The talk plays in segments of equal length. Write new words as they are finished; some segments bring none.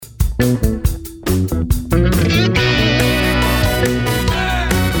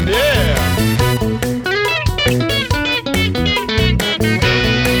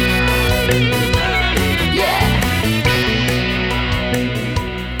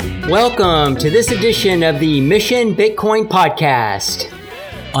Welcome to this edition of the Mission Bitcoin Podcast.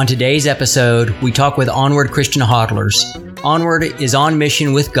 On today's episode, we talk with Onward Christian Hodlers. Onward is on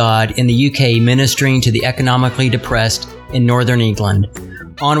mission with God in the UK, ministering to the economically depressed in Northern England.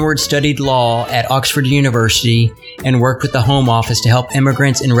 Onward studied law at Oxford University and worked with the Home Office to help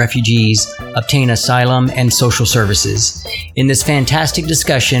immigrants and refugees obtain asylum and social services. In this fantastic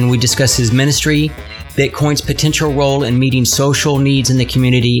discussion, we discuss his ministry, Bitcoin's potential role in meeting social needs in the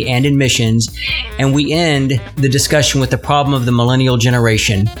community and in missions, and we end the discussion with the problem of the millennial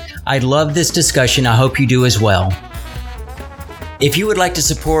generation. I love this discussion. I hope you do as well. If you would like to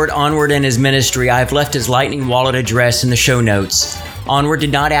support Onward and his ministry, I've left his Lightning Wallet address in the show notes. Onward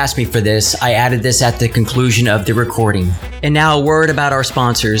did not ask me for this. I added this at the conclusion of the recording. And now a word about our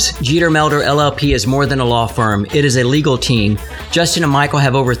sponsors. Jeter Melder LLP is more than a law firm. It is a legal team. Justin and Michael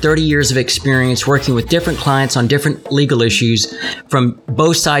have over 30 years of experience working with different clients on different legal issues from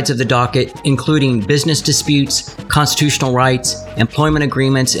both sides of the docket, including business disputes, constitutional rights, employment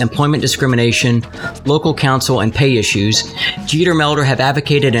agreements, employment discrimination, local counsel, and pay issues. Jeter Melder have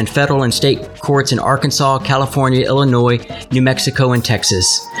advocated in federal and state courts in Arkansas, California, Illinois, New Mexico, and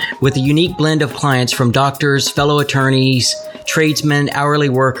Texas. With a unique blend of clients from doctors, fellow attorneys, tradesmen, hourly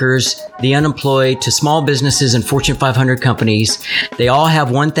workers, the unemployed, to small businesses and Fortune 500 companies, they all have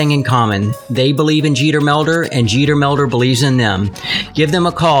one thing in common. They believe in Jeter Melder, and Jeter Melder believes in them. Give them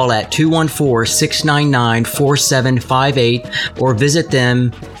a call at 214-699-4758 or visit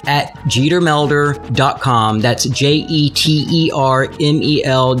them at jetermelder.com. That's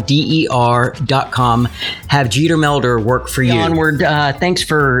JETERMELDER.com. Have Jeter Melder work for you. Onward, thanks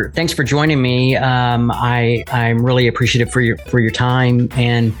for joining me. I'm really appreciative for your time,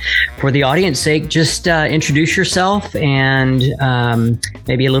 and for the audience sake, just introduce yourself and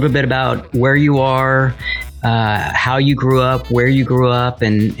maybe a little bit about where you are, how you grew up, where you grew up,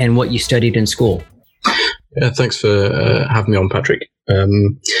 and what you studied in school. Yeah, thanks for having me on, Patrick. I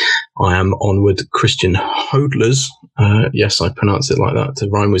am Onward Christian Hodlers. Yes, I pronounce it like that to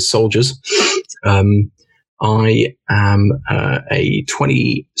rhyme with soldiers. I am a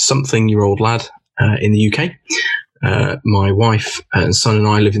 20-something-year-old lad in the UK. My wife and son and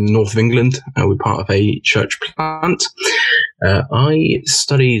I live in the north of England. We're part of a church plant. I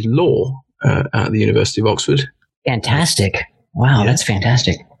studied law at the University of Oxford. Fantastic. Wow, yeah. That's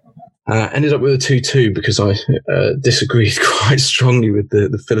fantastic. Ended up with a 2-2 because I disagreed quite strongly with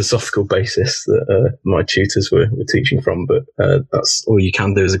the philosophical basis that my tutors were teaching from. But that's all you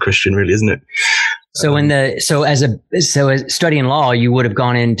can do as a Christian, really, isn't it? So as studying law, you would have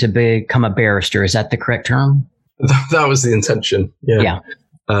gone in to become a barrister. Is that the correct term? That was the intention. Yeah.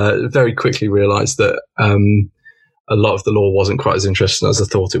 Very quickly realised that a lot of the law wasn't quite as interesting as I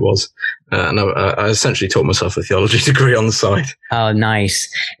thought it was, and I essentially taught myself a theology degree on the side. Oh, nice.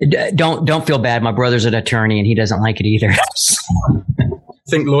 Don't feel bad. My brother's an attorney, and he doesn't like it either. I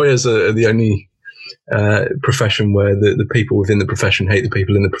think lawyers are the only profession where the people within the profession hate the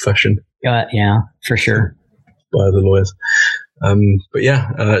people in the profession. Yeah, for sure. By other lawyers. But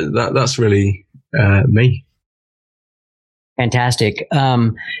yeah, that's really me. Fantastic.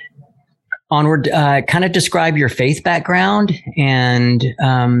 Onward, kind of describe your faith background and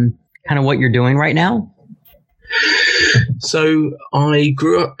kind of what you're doing right now. So I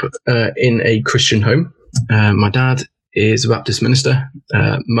grew up in a Christian home. My dad is a Baptist minister.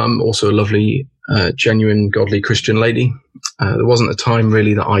 Mum, also a lovely, genuine, godly Christian lady. There wasn't a time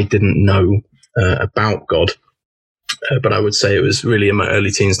really that I didn't know about God, but I would say it was really in my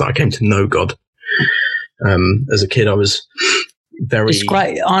early teens that I came to know God. As a kid, I was very...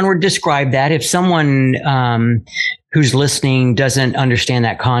 Describe that. If someone who's listening doesn't understand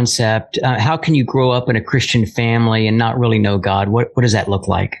that concept, how can you grow up in a Christian family and not really know God? What does that look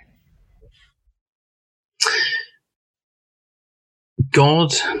like?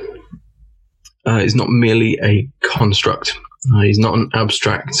 God is not merely a construct. He's not an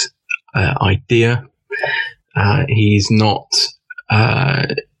abstract idea. He's not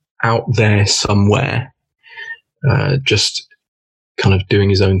out there somewhere, just kind of doing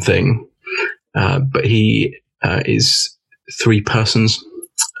his own thing. But he is three persons,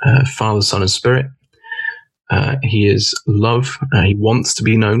 Father, Son, and Spirit. He is love. He wants to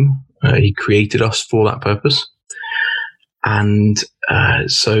be known. He created us for that purpose. And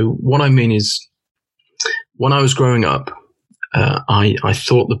so what I mean is, when I was growing up, I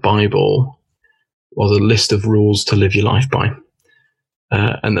thought the Bible was a list of rules to live your life by.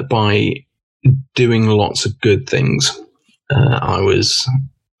 And that by doing lots of good things, I was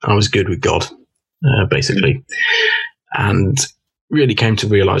good with God, basically. And really came to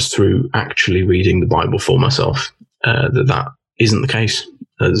realize through actually reading the Bible for myself that isn't the case.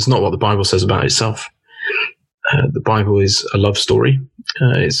 It's not what the Bible says about itself. The Bible is a love story.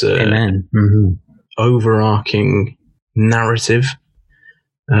 It's a Amen. Mm-hmm. overarching narrative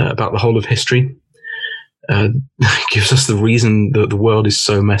about the whole of history. Gives us the reason that the world is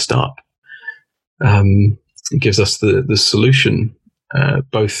so messed up. It gives us the solution,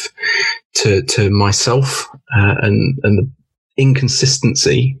 both to myself and the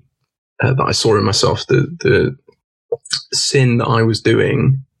inconsistency that I saw in myself, the sin that I was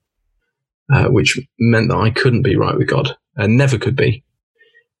doing, which meant that I couldn't be right with God and never could be.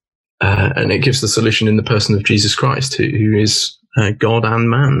 And it gives the solution in the person of Jesus Christ, who is God and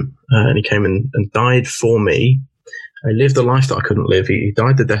man. And he came and died for me. He lived the life that I couldn't live. He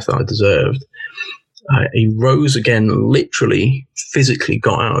died the death that I deserved. He rose again, literally, physically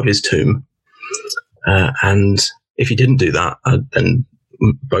got out of his tomb. And if he didn't do that, then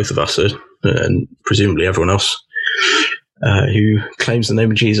both of us, and presumably everyone else who claims the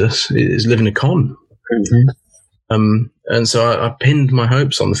name of Jesus, is living a con. Mm-hmm. And so I pinned my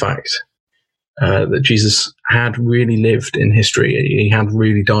hopes on the fact that Jesus had really lived in history. He had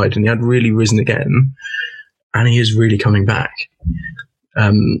really died, and he had really risen again, and he is really coming back.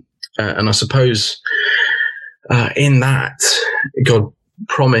 And I suppose in that, God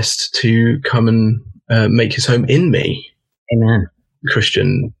promised to come and make his home in me. Amen.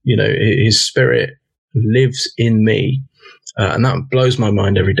 Christian, his spirit lives in me. And that blows my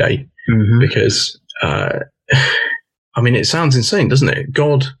mind every day. Mm-hmm. Because, it sounds insane, doesn't it?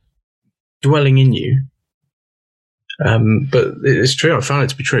 God dwelling in you. But it's true. I found it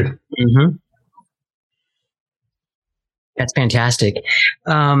to be true. Mm-hmm. That's fantastic.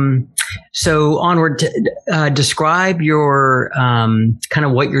 So onward, describe your kind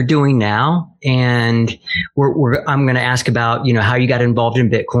of what you're doing now, and I'm going to ask about how you got involved in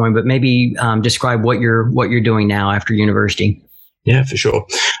Bitcoin, but maybe describe what you're doing now after university. Yeah, for sure.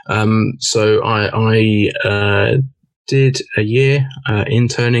 So I did a year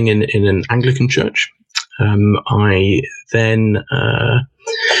interning in an Anglican church. I then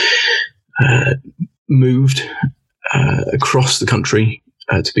moved across the country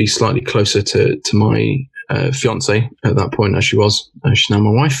to be slightly closer to my fiance at that point, as she was. She's now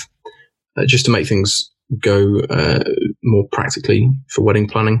my wife, just to make things go more practically for wedding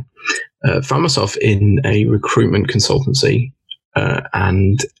planning. Found myself in a recruitment consultancy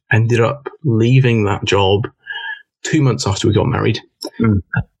and ended up leaving that job 2 months after we got married.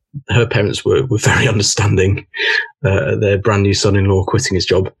 Her parents were very understanding. Their brand new son-in-law quitting his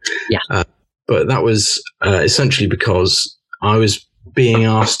job. Yeah. But that was essentially because I was being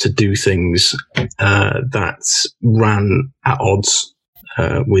asked to do things that ran at odds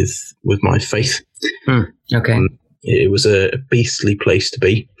with my faith. Okay. It was a beastly place to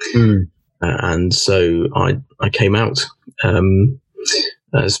be. And so I came out,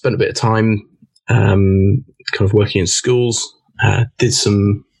 spent a bit of time kind of working in schools, I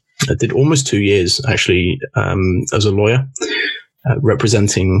did almost 2 years actually as a lawyer,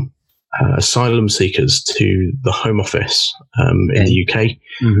 representing asylum seekers to the Home Office in the UK.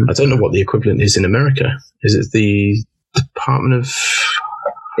 Mm-hmm. I don't know what the equivalent is in America. Is it the Department of...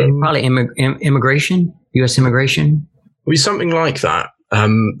 Probably immigration, U.S. immigration? It'll be something like that.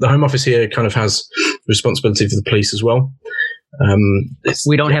 The Home Office here kind of has responsibility for the police as well.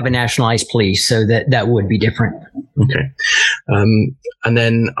 We don't have a nationalized police, so that would be different. Okay. And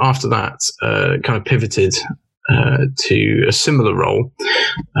then after that, kind of pivoted to a similar role,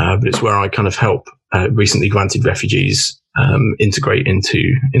 but it's where I kind of help recently granted refugees integrate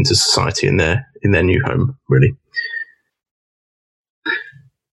into society in their new home, really.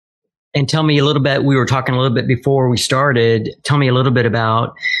 And tell me a little bit, we were talking a little bit before we started, tell me a little bit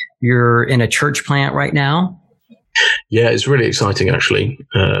about, you're in a church plant right now? Yeah, it's really exciting, actually,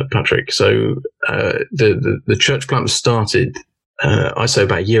 Patrick. So the church plant was started, I say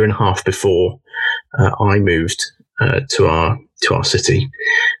about a year and a half before I moved to our city.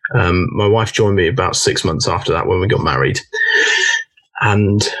 My wife joined me about 6 months after that when we got married.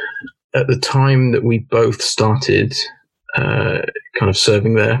 And at the time that we both started kind of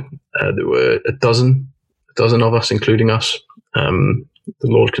serving there were a dozen of us, including us. The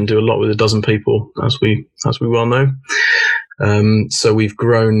Lord can do a lot with a dozen people, as we well know. So we've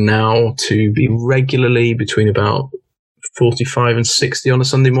grown now to be regularly between about 45 and 60 on a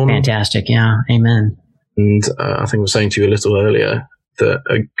Sunday morning. Fantastic, yeah, amen. And I think I was saying to you a little earlier that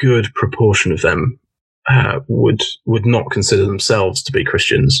a good proportion of them would not consider themselves to be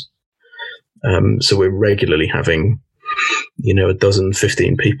Christians. So we're regularly having, a dozen,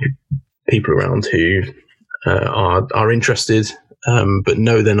 15 people around who are interested but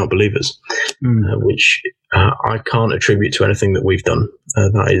no, they're not believers, which I can't attribute to anything that we've done.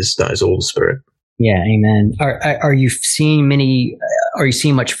 That is all the Spirit. Yeah, amen. Are you seeing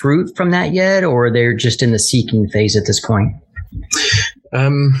much fruit from that yet, or they're just in the seeking phase at this point?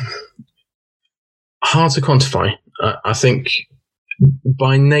 Hard to quantify. I think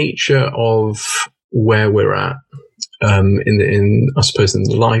by nature of where we're at in I suppose in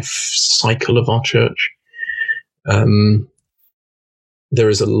the life cycle of our church, there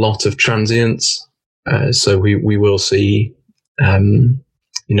is a lot of transience. So we will see,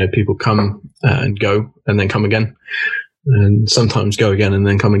 people come and go and then come again, and sometimes go again and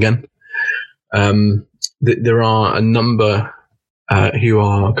then come again. There are a number who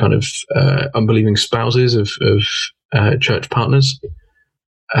are kind of unbelieving spouses of church partners,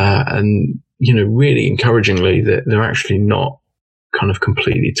 and really encouragingly, they're actually not kind of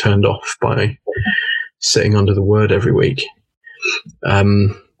completely turned off by sitting under the Word every week. But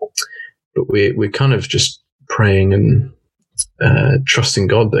we're kind of just praying and trusting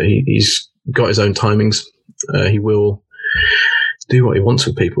God that He's got His own timings. He will do what He wants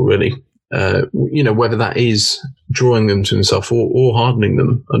with people, really. Whether that is drawing them to Himself or hardening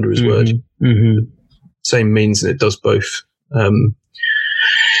them under His word. Mm-hmm. Same means that it does both.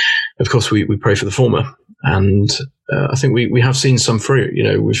 Of course, we pray for the former, and I think we have seen some fruit.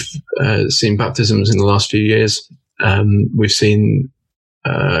 We've seen baptisms in the last few years. We've seen,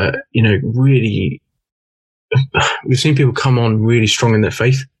 really, we've seen people come on really strong in their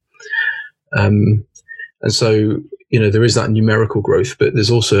faith. And so, there is that numerical growth, but there's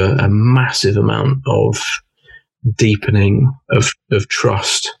also a massive amount of deepening of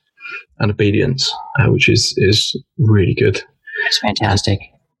trust and obedience, which is really good. That's fantastic.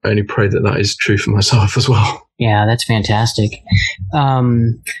 I only pray that is true for myself as well. Yeah, that's fantastic.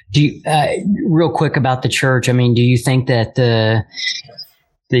 Do you, real quick about the church? I mean, do you think that the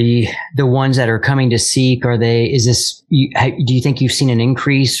ones that are coming to seek, do you think you've seen an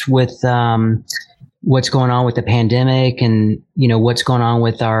increase with what's going on with the pandemic and what's going on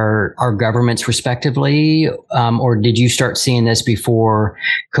with our governments respectively, or did you start seeing this before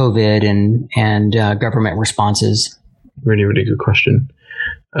COVID and government responses? Really, really good question.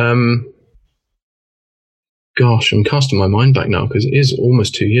 Gosh, I'm casting my mind back now because it is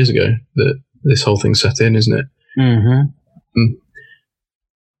almost 2 years ago that this whole thing set in, isn't it? Mm-hmm.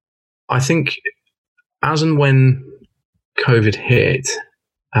 I think as and when COVID hit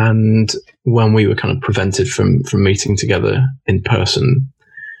and when we were kind of prevented from meeting together in person,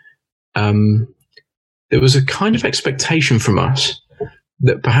 there was a kind of expectation from us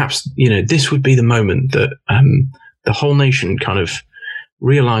that perhaps, this would be the moment that the whole nation kind of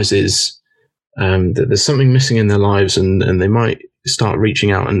realizes that there's something missing in their lives and they might start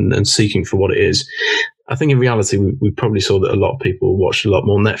reaching out and seeking for what it is. I think in reality, we probably saw that a lot of people watched a lot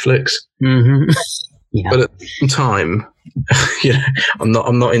more Netflix. Mm-hmm. Yeah. But at the same time, I'm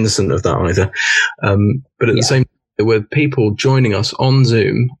not innocent of that either. But at the same time, there were people joining us on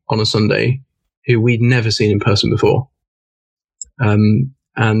Zoom on a Sunday who we'd never seen in person before. And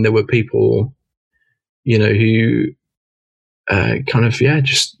there were people, who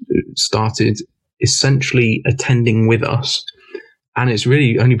just started essentially attending with us. And it's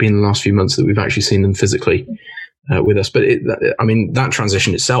really only been the last few months that we've actually seen them physically with us. But that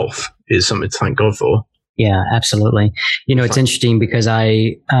transition itself is something to thank God for. Yeah, absolutely. It's interesting because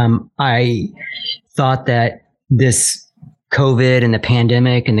I thought that this COVID and the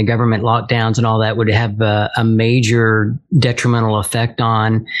pandemic and the government lockdowns and all that would have a major detrimental effect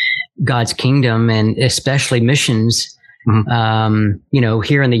on God's kingdom and especially missions. Mm-hmm.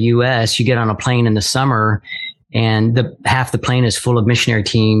 Here in the U.S., you get on a plane in the summer and half the plane is full of missionary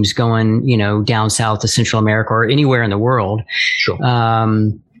teams going, down south to Central America or anywhere in the world. Sure.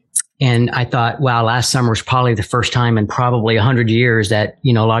 And I thought, wow, last summer was probably the first time in probably 100 years that,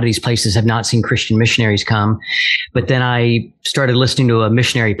 a lot of these places have not seen Christian missionaries come. But then I started listening to a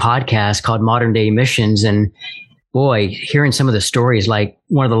missionary podcast called Modern Day Missions. And boy, hearing some of the stories, like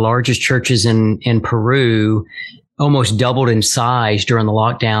one of the largest churches in Peru almost doubled in size during the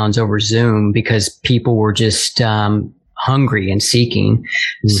lockdowns over Zoom because people were just hungry and seeking.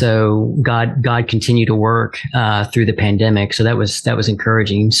 So God continued to work through the pandemic. So that was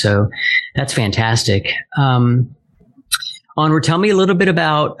encouraging. So that's fantastic. Onward, tell me a little bit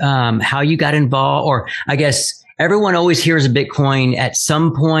about how you got involved, or I guess everyone always hears of Bitcoin at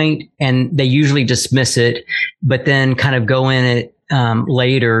some point and they usually dismiss it, but then kind of go in it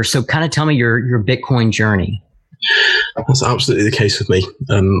later. So kind of tell me your Bitcoin journey. That's absolutely the case with me.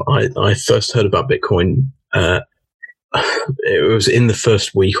 I first heard about Bitcoin. It was in the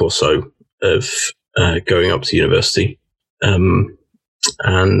first week or so of going up to university.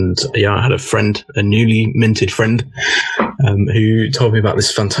 And yeah, I had a friend, a newly minted friend, who told me about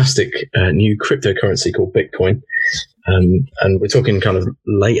this fantastic new cryptocurrency called Bitcoin. And we're talking kind of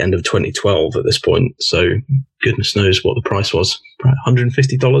late end of 2012 at this point. So goodness knows what the price was,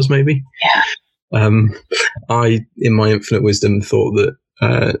 $150 maybe. Yeah. I, in my infinite wisdom, thought that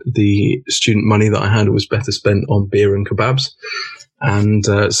the student money that I had was better spent on beer and kebabs. And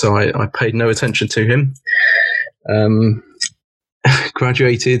so I paid no attention to him.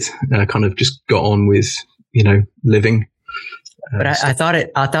 Graduated, kind of just got on with, living. But I thought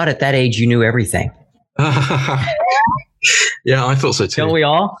at that age you knew everything. Yeah, I thought so too. Don't we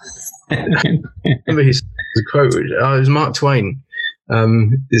all? Remember his quote? It was Mark Twain.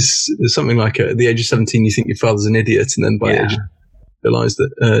 It's something like, at the age of 17, you think your father's an idiot, and then by the age, you realise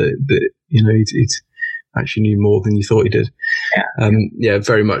that he actually knew more than you thought he did. Yeah,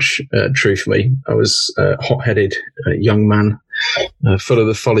 very much true for me. I was a hot-headed young man, full of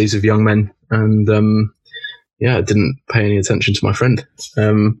the follies of young men, and I didn't pay any attention to my friend.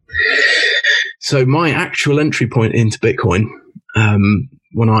 So my actual entry point into Bitcoin,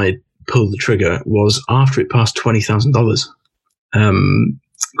 when I pulled the trigger, was after it passed $20,000.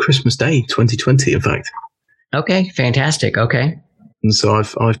 Christmas Day 2020, in fact. Okay, fantastic. Okay. And so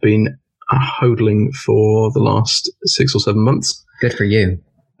I've been hodling for the last 6 or 7 months. Good for you.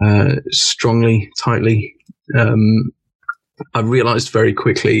 Strongly, tightly. I realized very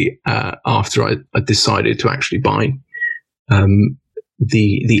quickly after I decided to actually buy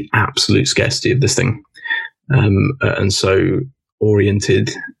the absolute scarcity of this thing, and so oriented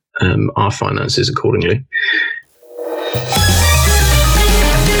our finances accordingly.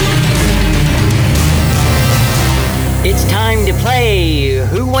 It's time to play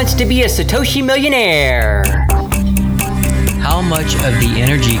Who Wants to Be a Satoshi Millionaire? How much of the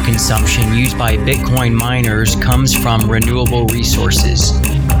energy consumption used by Bitcoin miners comes from renewable resources?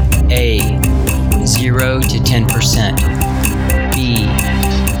 A, 0 to 10%. B,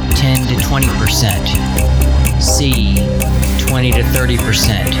 10 to 20%. C, 20 to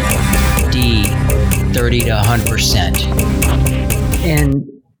 30%. D, 30 to 100%. And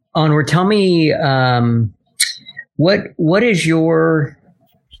Onward, tell me, what is your,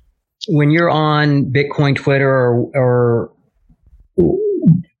 when you're on Bitcoin Twitter or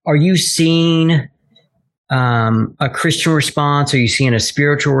are you seeing a Christian response? Are you seeing a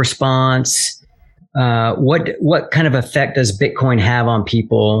spiritual response? What kind of effect does Bitcoin have on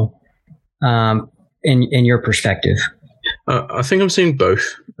people in your perspective? I think I'm seeing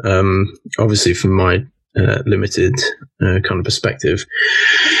both. Obviously, from my limited kind of perspective,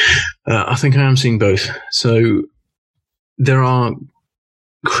 I think I am seeing both. So there are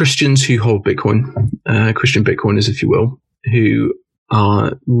Christians who hold Bitcoin, Christian Bitcoiners, if you will, who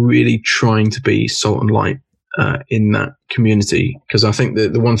are really trying to be salt and light in that community. Because I think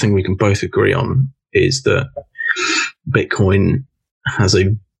that the one thing we can both agree on is that Bitcoin has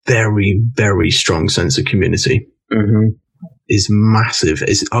a very, very strong sense of community. Mm-hmm. Is massive.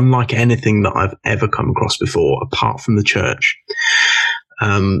 It's unlike anything that I've ever come across before, apart from the church.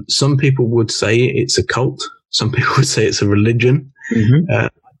 Some people would say it's a cult. Some people would say it's a religion. Mm-hmm.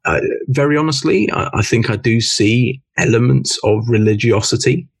 Very honestly, I think I do see elements of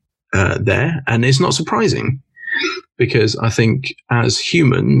religiosity there. And it's not surprising, because I think as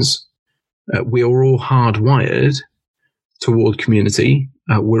humans, we are all hardwired toward community.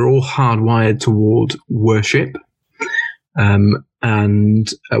 We're all hardwired toward worship. And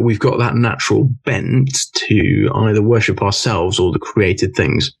we've got that natural bent to either worship ourselves or the created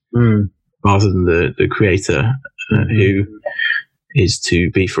things, rather than the creator, who is to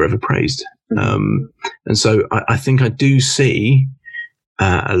be forever praised. And so I think I do see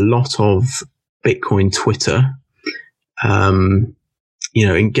a lot of Bitcoin Twitter,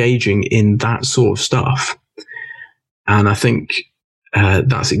 engaging in that sort of stuff. And I think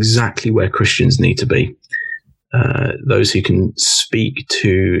that's exactly where Christians need to be. Those who can speak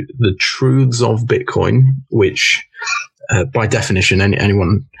to the truths of Bitcoin, which by definition,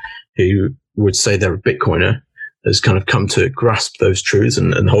 anyone who would say they're a Bitcoiner has kind of come to grasp those truths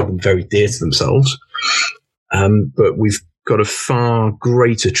and hold them very dear to themselves. But we've got a far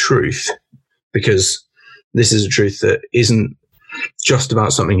greater truth, because this is a truth that isn't just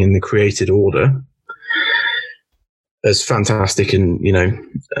about something in the created order, as fantastic and,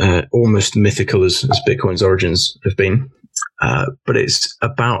 almost mythical as Bitcoin's origins have been. But it's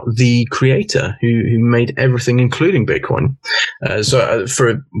about the creator who made everything, including Bitcoin. So for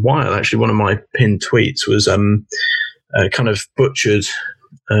a while, actually, one of my pinned tweets was kind of butchered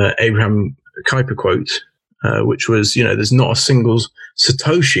Abraham Kuyper quote, which was, there's not a single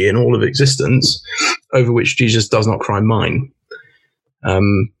Satoshi in all of existence over which Jesus does not cry mine.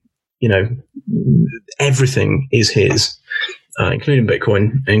 Everything is his, including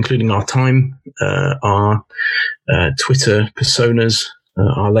Bitcoin, including our time, our Twitter personas,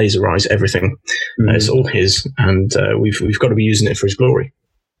 our laser eyes, everything. It's all his, and we've got to be using it for his glory.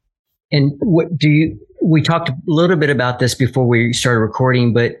 And we talked a little bit about this before we started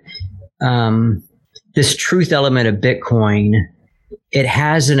recording, but this truth element of Bitcoin, it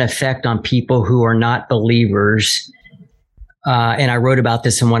has an effect on people who are not believers. And I wrote about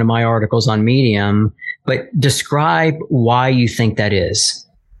this in one of my articles on Medium, but describe why you think that is.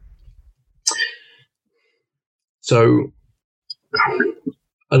 So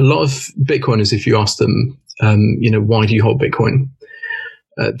a lot of Bitcoiners, if you ask them, why do you hold Bitcoin?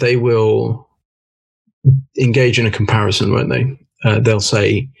 They will engage in a comparison, won't they? They'll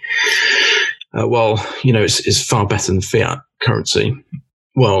say, it's far better than fiat currency.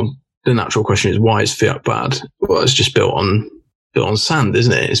 Well, the natural question is, why is fiat bad? Well, it's just built on sand,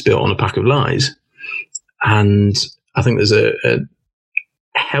 isn't it? It's built on a pack of lies. And I think there's a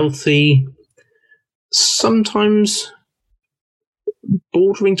healthy, sometimes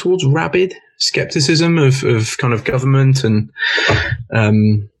bordering towards rabid skepticism of kind of government and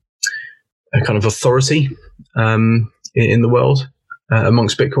a kind of authority in the world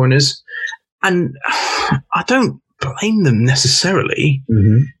amongst Bitcoiners. And I don't blame them necessarily,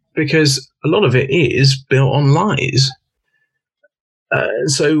 because a lot of it is built on lies.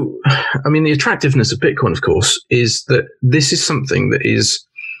 The attractiveness of Bitcoin, of course, is that this is something that is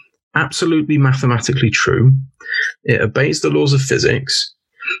absolutely mathematically true. It obeys the laws of physics.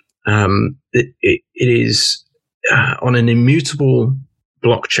 It is on an immutable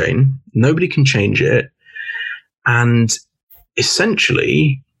blockchain. Nobody can change it. And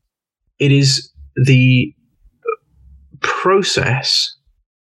essentially, it is the process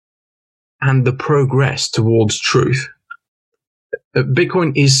and the progress towards truth.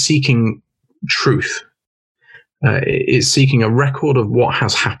 Bitcoin is seeking truth. It's seeking a record of what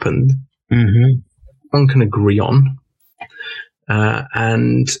has happened. One can agree on.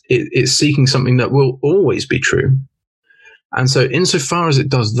 And it's seeking something that will always be true. And so insofar as it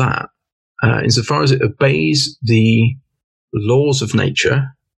does that, insofar as it obeys the laws of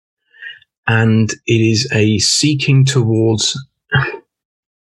nature, and it is a seeking towards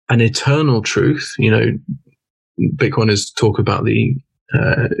an eternal truth, Bitcoiners talk about the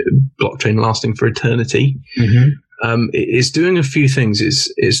blockchain lasting for eternity. It's doing a few things.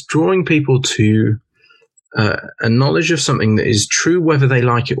 It's drawing people to a knowledge of something that is true, whether they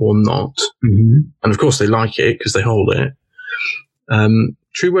like it or not. And of course, they like it because they hold it.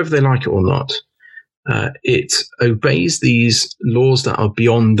 True, whether they like it or not. It obeys these laws that are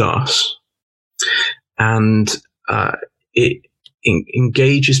beyond us, and it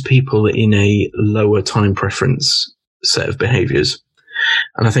engages people in a lower time preference set of behaviors.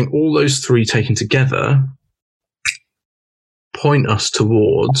 And I think all those three taken together point us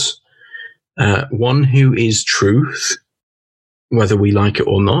towards one who is truth, whether we like it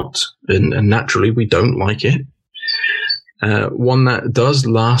or not, and naturally we don't like it. One that does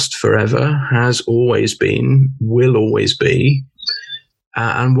last forever, has always been, will always be,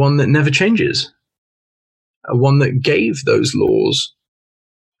 and one that never changes. One that gave those laws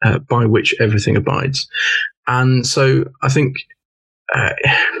by which everything abides. And so I think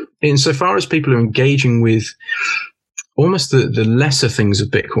insofar as people are engaging with almost the lesser things of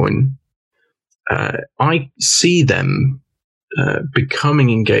Bitcoin, I see them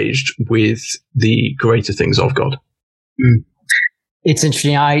becoming engaged with the greater things of God. It's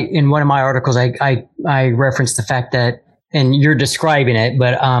interesting. In one of my articles, I referenced the fact that, and you're describing it,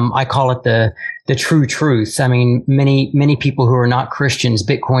 but I call it the true truth. I mean, many people who are not Christians,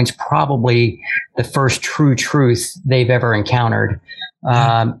 Bitcoin's probably the first true truth they've ever encountered.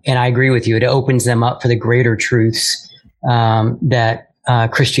 And I agree with you. It opens them up for the greater truths that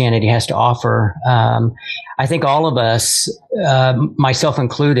Christianity has to offer. I think all of us, myself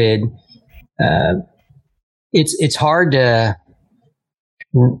included, it's hard to.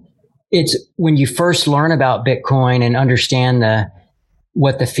 It's when you first learn about Bitcoin and understand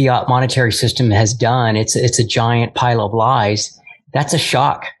what the fiat monetary system has done. It's a giant pile of lies. That's a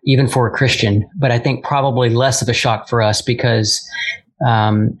shock, even for a Christian. But I think probably less of a shock for us because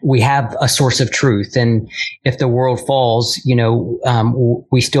we have a source of truth. And if the world falls,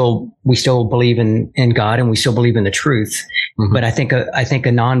 we still believe in God and we still believe in the truth. But I think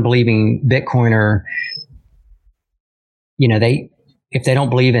a non-believing Bitcoiner, if they don't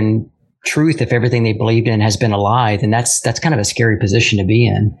believe in truth, if everything they believed in has been a lie, then that's kind of a scary position to be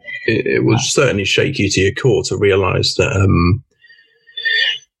in. It will certainly shake you to your core to realize that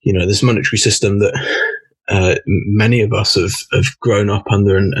this monetary system that many of us have grown up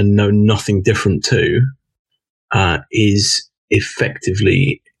under and know nothing different to, is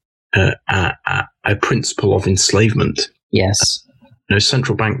effectively a principle of enslavement. Yes.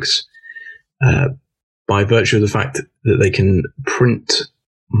 Central banks, by virtue of the fact that they can print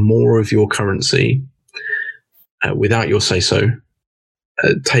more of your currency without your say-so,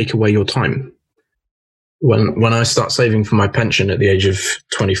 take away your time. When I start saving for my pension at the age of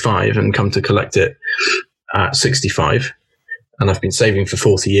 25 and come to collect it at 65, and I've been saving for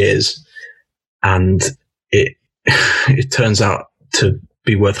 40 years, and it turns out to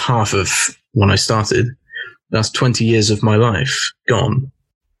be worth half of when I started, that's 20 years of my life gone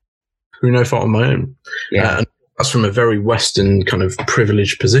through no fault of my own. Yeah. And that's from a very Western kind of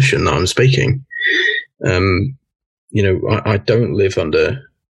privileged position that I'm speaking. I don't live under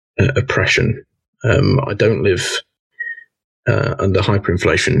oppression. I don't live under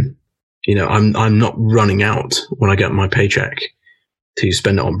hyperinflation. I'm not running out when I get my paycheck to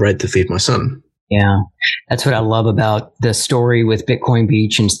spend it on bread to feed my son. Yeah, that's what I love about the story with Bitcoin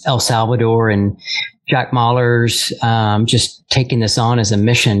Beach and El Salvador, and Jack Mallers just taking this on as a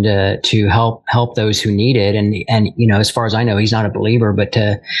mission to help those who need it. And as far as I know, he's not a believer, but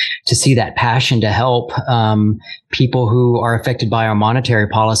to see that passion to help people who are affected by our monetary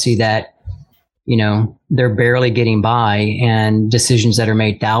policy that, they're barely getting by, and decisions that are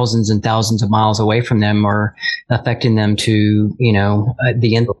made thousands and thousands of miles away from them are affecting them to,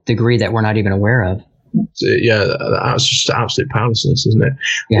 the nth degree that we're not even aware of. Yeah, that's just absolute powerlessness, isn't it?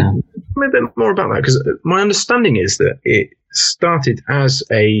 Yeah. Tell me a bit more about that, because my understanding is that it started as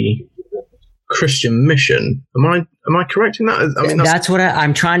a Christian mission. Am I correct in that? I mean, that's what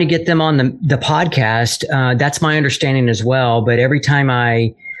I'm trying to get them on the podcast. That's my understanding as well. But every time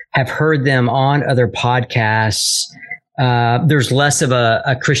I have heard them on other podcasts, there's less of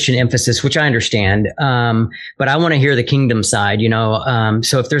a Christian emphasis, which I understand. But I want to hear the kingdom side,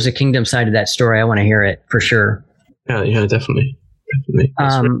 so if there's a kingdom side to that story, I want to hear it for sure. Yeah, definitely.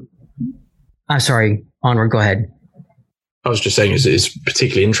 I'm sorry, Onward, go ahead. I was just saying it's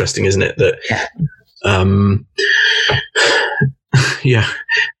particularly interesting, isn't it? That,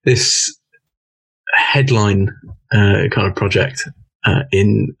 this headline kind of project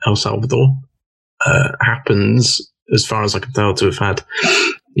in El Salvador happens, as far as I can tell, to have had,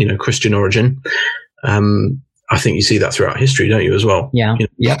 Christian origin. I think you see that throughout history, don't you, as well? Yeah.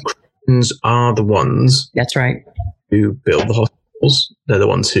 Christians are the ones. That's right. Who build the hospitals. They're the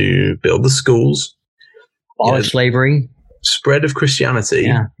ones who build the schools. Abolish slavery. Spread of Christianity.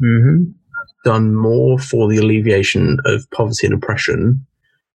 Yeah. Mm-hmm. Done more for the alleviation of poverty and oppression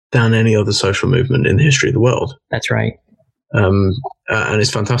than any other social movement in the history of the world. That's right. And it's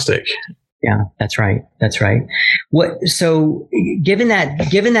fantastic. Yeah, that's right. That's right. So given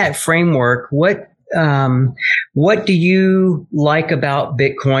that framework, what do you like about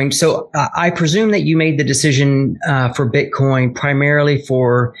Bitcoin? So I presume that you made the decision for Bitcoin primarily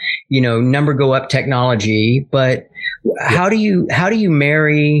for, number go up technology, but how do you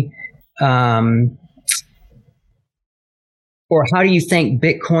marry, or how do you think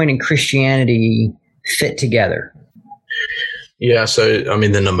Bitcoin and Christianity fit together? Yeah, so I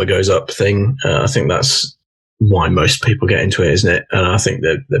mean, the number goes up thing. I think that's why most people get into it, isn't it? And I think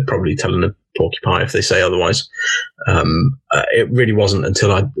they're probably telling a porcupine if they say otherwise. It really wasn't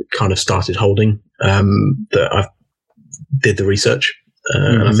until I kind of started holding that I did the research,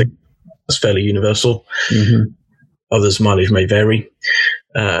 and I think that's fairly universal. Mm-hmm. Others' mileage may vary.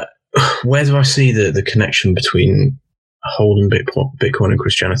 Where do I see the connection between holding Bitcoin and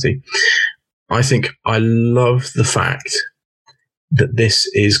Christianity? I think I love the fact that this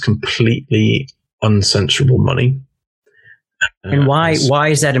is completely uncensorable money. And why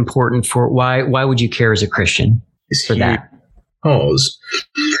is that important why would you care as a Christian for that? Because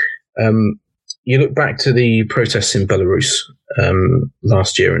you look back to the protests in Belarus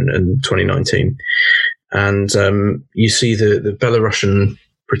last year in 2019, and you see the Belarusian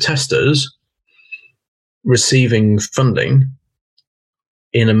protesters receiving funding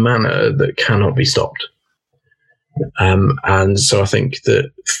in a manner that cannot be stopped. And so I think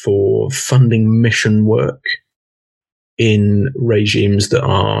that for funding mission work in regimes that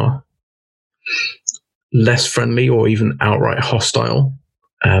are less friendly or even outright hostile,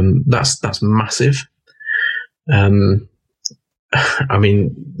 that's massive. I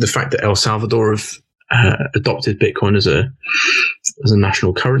mean, the fact that El Salvador have adopted Bitcoin as a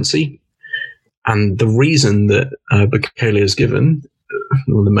national currency, and the reason that Bukele has given,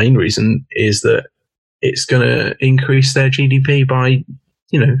 well, the main reason is that it's going to increase their GDP by,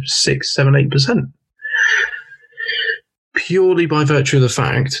 6, 7, 8%. purely by virtue of the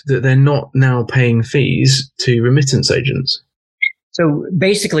fact that they're not now paying fees to remittance agents. So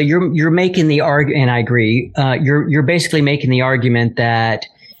basically, you're making the argument, and I agree. You're basically making the argument that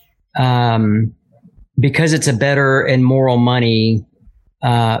because it's a better and moral money,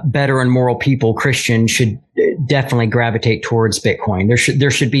 better and moral people, Christians should definitely gravitate towards Bitcoin.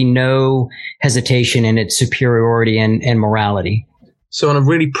 There should be no hesitation in its superiority and morality. So on a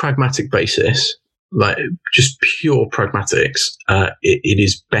really pragmatic basis, like just pure pragmatics, it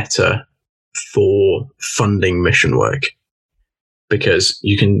is better for funding mission work because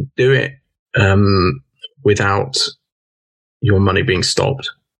you can do it without your money being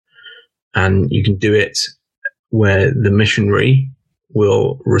stopped, and you can do it where the missionary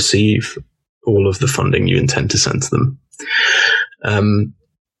will receive all of the funding you intend to send to them.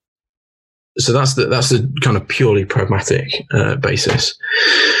 So that's the kind of purely pragmatic basis.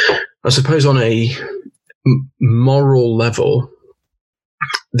 I suppose on a moral level,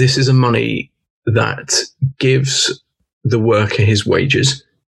 this is a money that gives the worker his wages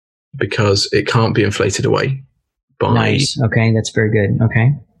because it can't be inflated away. Nice. Okay, that's very good.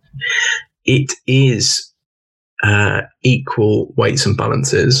 Okay. It is equal weights and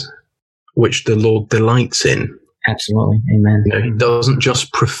balances, which the Lord delights in. Absolutely. Amen. You know, he doesn't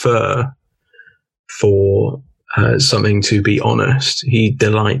just prefer for something to be honest. He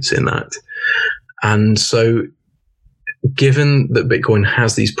delights in that. And so given that Bitcoin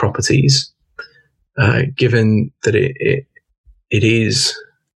has these properties, given that it is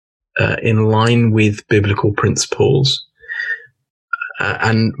in line with biblical principles,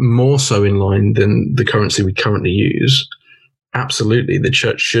 and more so in line than the currency we currently use, absolutely the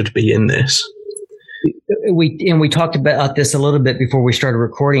church should be in this. We talked about this a little bit before we started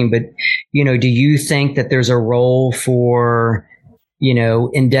recording, but do you think that there's a role for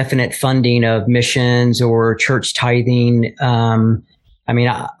indefinite funding of missions or church tithing?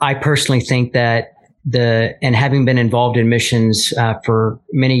 I personally think that and having been involved in missions for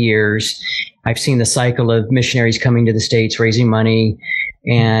many years, I've seen the cycle of missionaries coming to the States, raising money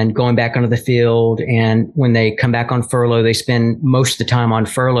and going back onto the field. And when they come back on furlough, they spend most of the time on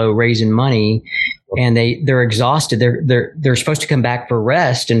furlough raising money, and they're exhausted. They're supposed to come back for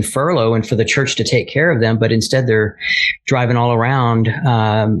rest and furlough and for the church to take care of them, but instead they're driving all around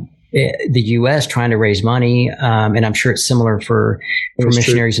the U.S. trying to raise money. And I'm sure it's similar for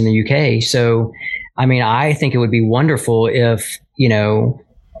missionaries in the UK. So, I think it would be wonderful if,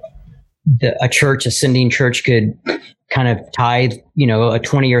 a sending church could kind of tithe, a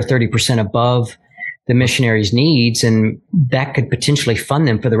 20 or 30% above the missionaries' needs, and that could potentially fund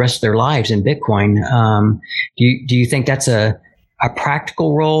them for the rest of their lives in Bitcoin. Do you think that's a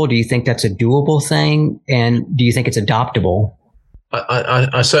practical role? Do you think that's a doable thing? And do you think it's adoptable?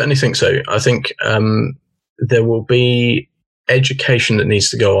 I certainly think so. I think there will be education that needs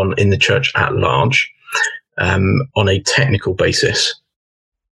to go on in the church at large on a technical basis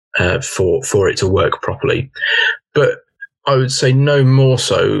for it to work properly. But I would say no more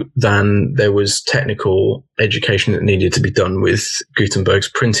so than there was technical education that needed to be done with Gutenberg's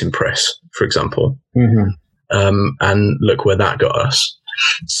printing press, for example. Mm-hmm. And look where that got us.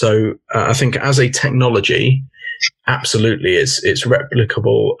 So I think as a technology, absolutely, it's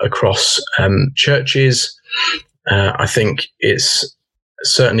replicable across churches. I think it's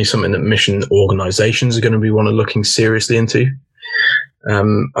certainly something that mission organizations are going to be looking seriously into.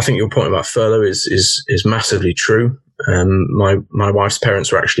 I think your point about furlough is massively true. My wife's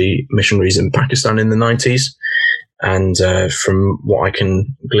parents were actually missionaries in Pakistan in the 90s. And from what I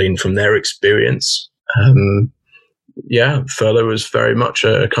can glean from their experience, furlough was very much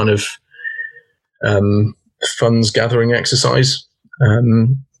a kind of funds gathering exercise,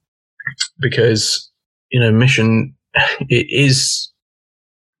 because mission, it is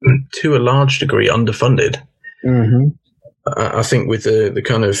to a large degree underfunded. Mm-hmm. I think with the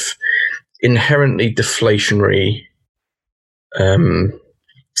kind of inherently deflationary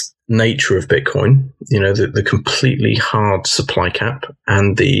nature of Bitcoin, the completely hard supply cap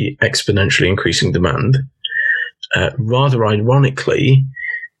and the exponentially increasing demand, rather ironically,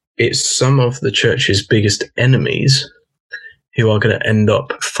 it's some of the church's biggest enemies who are going to end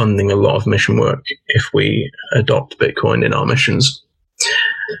up funding a lot of mission work if we adopt Bitcoin in our missions.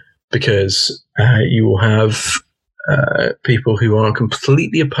 Because you will have people who are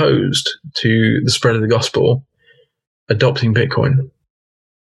completely opposed to the spread of the gospel adopting Bitcoin.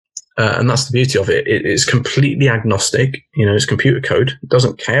 And that's the beauty of it. It's completely agnostic. It's computer code. It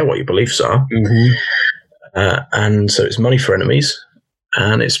doesn't care what your beliefs are. Mm-hmm. And so it's money for enemies,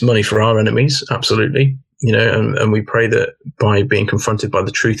 and it's money for our enemies. Absolutely. And we pray that by being confronted by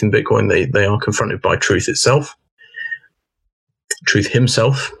the truth in Bitcoin, they are confronted by truth itself. truth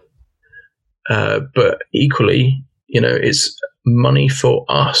himself. But equally, it's money for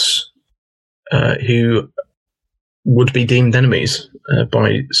us who would be deemed enemies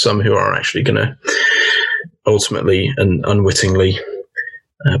by some who are actually going to ultimately and unwittingly,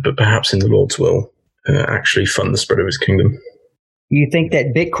 but perhaps in the Lord's will, actually fund the spread of his kingdom. Do you think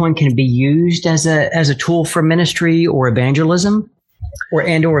that Bitcoin can be used as a tool for ministry or evangelism,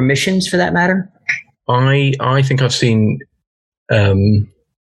 or missions for that matter? I think I've seen some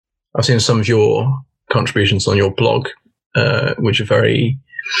of your contributions on your blog, which are very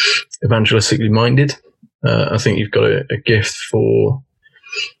evangelistically minded. I think you've got a gift for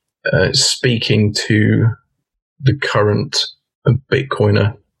speaking to the current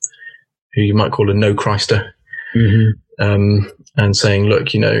Bitcoiner, who you might call a no-Christer, and saying,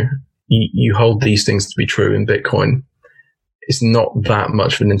 look, you hold these things to be true in Bitcoin. It's not that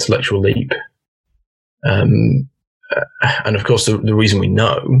much of an intellectual leap. And of course, the reason we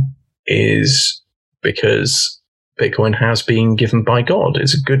know is because Bitcoin has been given by God.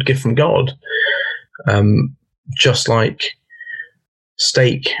 It's a good gift from God. Just like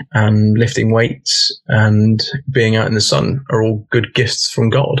steak and lifting weights and being out in the sun are all good gifts from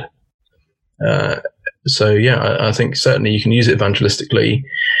God. So yeah, I think certainly you can use it evangelistically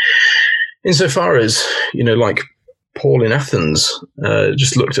insofar as, like Paul in Athens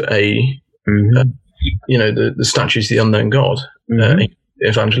just looked at the statues of the unknown God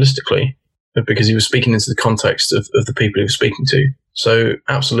evangelistically, because he was speaking into the context of the people he was speaking to. So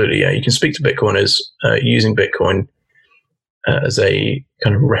absolutely, yeah, you can speak to Bitcoiners using Bitcoin as a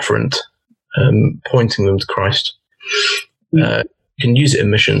kind of referent, pointing them to Christ. You can use it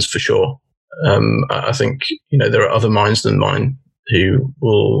in missions for sure. I think, there are other minds than mine who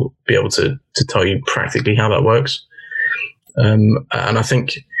will be able to tell you practically how that works. And I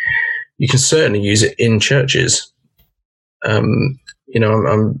think you can certainly use it in churches. I'm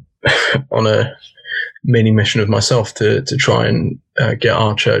on a mini mission of myself to try and get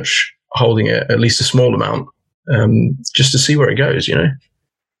our church holding it at least a small amount, just to see where it goes,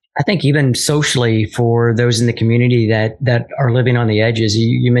 I think even socially for those in the community that are living on the edges,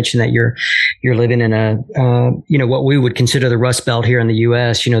 you mentioned that you're living in a, what we would consider the Rust Belt here in the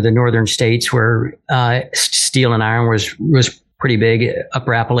U.S., the northern states where steel and iron was pretty big,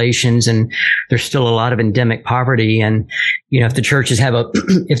 upper Appalachians, and there's still a lot of endemic poverty. And if the churches have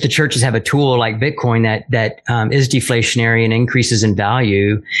a tool like Bitcoin that is deflationary and increases in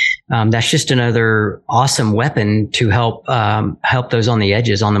value, that's just another awesome weapon to help those on the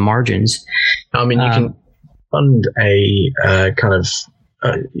edges, on the margins. I mean, you can fund a kind of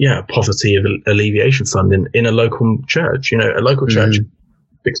poverty alleviation fund in a local church. A local church,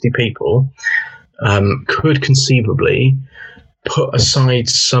 60 people, could conceivably put aside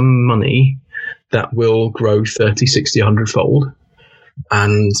some money that will grow 30, 60, 100-fold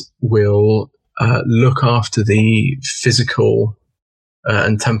and will look after the physical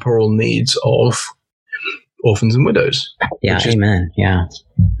and temporal needs of orphans and widows. Yeah, amen. Yeah.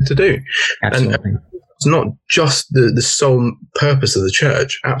 To do. Absolutely. And it's not just the sole purpose of the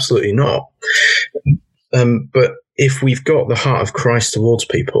church. Absolutely not. But if we've got the heart of Christ towards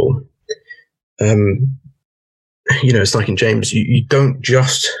people, it's like in James, you don't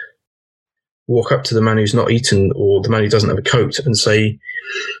just walk up to the man who's not eaten or the man who doesn't have a coat and say,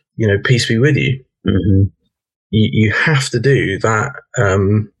 peace be with you. Mm-hmm. You have to do that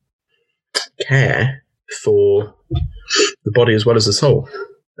care for the body as well as the soul.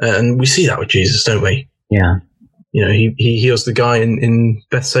 And we see that with Jesus, don't we? Yeah. He heals the guy in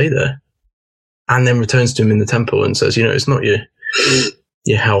Bethsaida and then returns to him in the temple and says, it's not your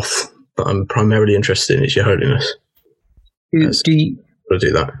health that I'm primarily interested in, it's your holiness. Do you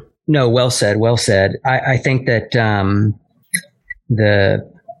do that? No, well said. Well said. I think that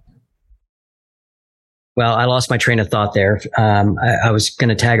I lost my train of thought there. I was going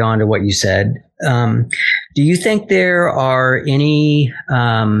to tag on to what you said. Do you think there are any,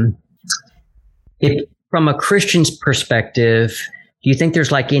 from a Christian's perspective, do you think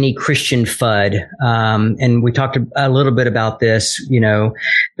there's like any Christian FUD? And we talked a little bit about this, the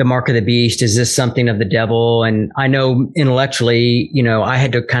mark of the beast. Is this something of the devil? And I know intellectually, I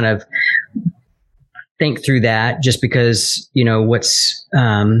had to kind of think through that just because, what's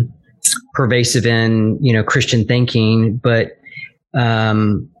pervasive in, Christian thinking. But,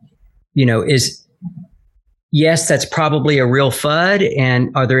 yes, that's probably a real FUD.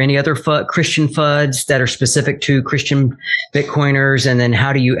 And are there any other Christian FUDs that are specific to Christian Bitcoiners? And then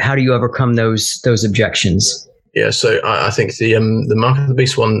how do you overcome those objections? Yeah, so I think the mark of the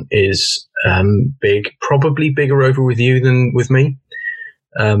beast one is big, probably bigger over with you than with me.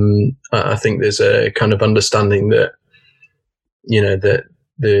 I think there's a kind of understanding that that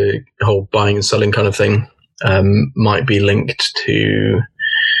the whole buying and selling kind of thing might be linked to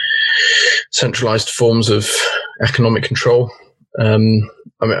centralized forms of economic control.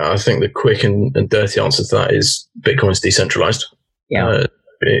 I think the quick and dirty answer to that is Bitcoin's decentralized. Yeah.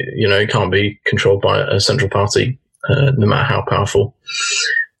 It can't be controlled by a central party, no matter how powerful.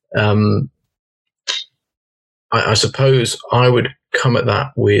 I suppose I would come at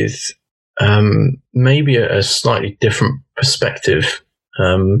that with maybe a slightly different perspective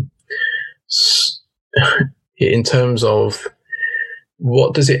in terms of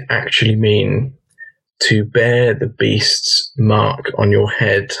what does it actually mean to bear the beast's mark on your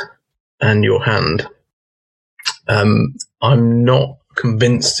head and your hand. I'm not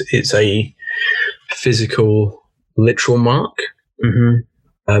convinced it's a physical, literal mark. Mm-hmm.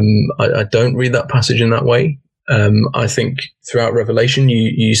 I don't read that passage in that way. I think throughout Revelation,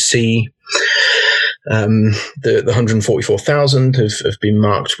 you see the 144,000 have been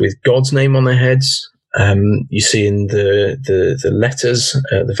marked with God's name on their heads. You see in the letters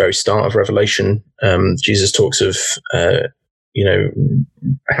at the very start of Revelation, Jesus talks of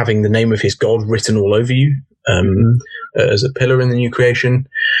having the name of his God written all over you as a pillar in the new creation.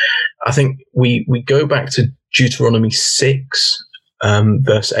 I think we go back to Deuteronomy 6,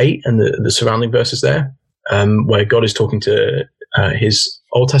 verse 8, and the surrounding verses there, where God is talking to his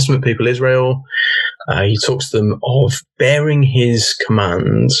Old Testament people, Israel. He talks to them of bearing his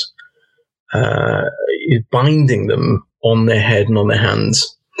commands, binding them on their head and on their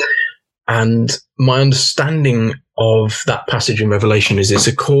hands. And my understanding of that passage in Revelation is it's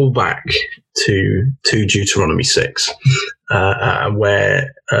a callback to Deuteronomy 6,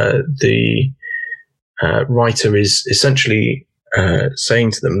 where the writer is essentially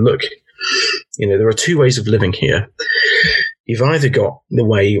saying to them, look, there are two ways of living here. You've either got the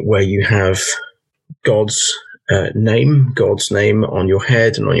way where you have God's name on your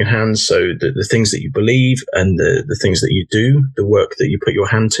head and on your hands, so the things that you believe and the things that you do, the work that you put your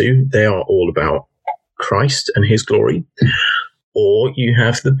hand to, they are all about Christ and his glory. Or you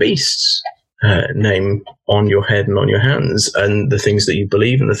have the beast's name on your head and on your hands, and the things that you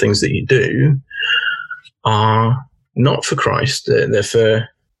believe and the things that you do are not for Christ. They're for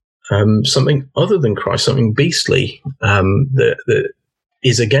something other than Christ, something beastly that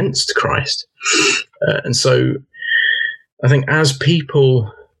is against Christ. And so I think as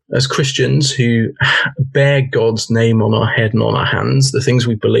people, as Christians who bear God's name on our head and on our hands, the things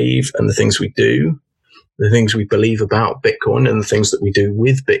we believe and the things we do, the things we believe about Bitcoin and the things that we do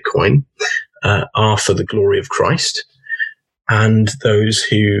with Bitcoin are for the glory of Christ. And those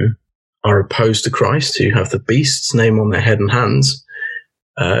who are opposed to Christ, who have the beast's name on their head and hands,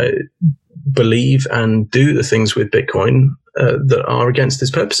 believe and do the things with Bitcoin that are against his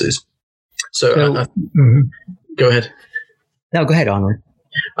purposes. So go ahead. No, go ahead, Onward.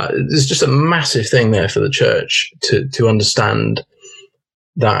 There's just a massive thing there for the church to understand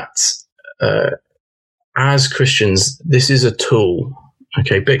that as Christians, this is a tool.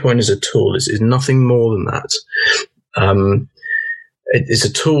 Okay, Bitcoin is a tool. It's nothing more than that. It's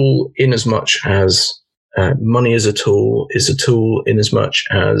a tool in as much as money is a tool, is a tool in as much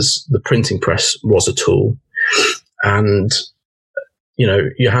as the printing press was a tool. And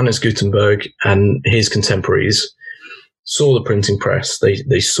Johannes Gutenberg and his contemporaries saw the printing press.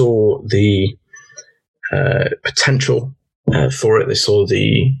 They saw the potential for it. They saw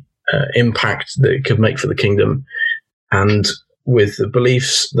the impact that it could make for the kingdom. And with the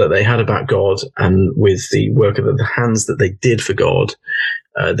beliefs that they had about God and with the work of the hands that they did for God,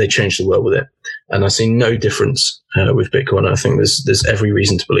 they changed the world with it. And I see no difference with Bitcoin. I think there's every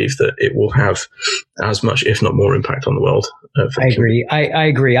reason to believe that it will have as much, if not more, impact on the world. I agree. I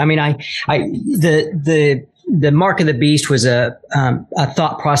agree. I mean, the mark of the beast was a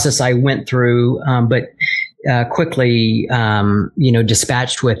thought process I went through, but quickly,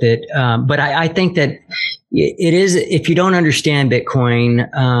 dispatched with it. But I think that it is, if you don't understand Bitcoin,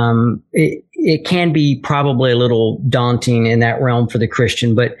 it can be probably a little daunting in that realm for the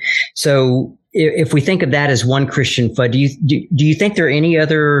Christian. But so if we think of that as one Christian FUD, do you think there are any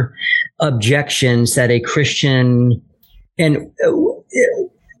other objections that a Christian, and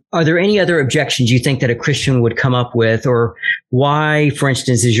are there any other objections you think that a Christian would come up with, or why, for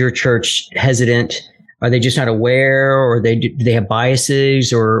instance, is your church hesitant? Are they just not aware, or do they have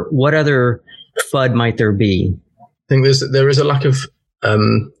biases, or what other FUD might there be? I think there is a lack of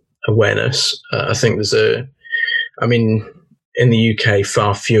awareness. I think in the UK,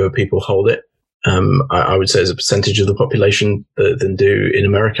 far fewer people hold it. I would say as a percentage of the population than do in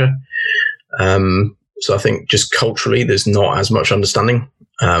America. So I think just culturally, there's not as much understanding.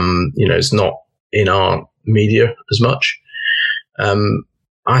 It's not in our media as much.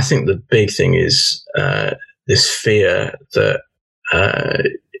 I think the big thing is this fear that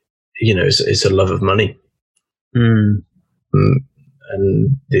it's a love of money. And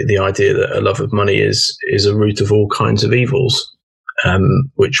the idea that a love of money is a root of all kinds of evils,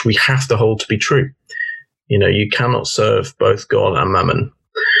 which we have to hold to be true. You cannot serve both God and mammon.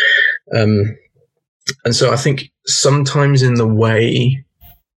 And so I think sometimes in the way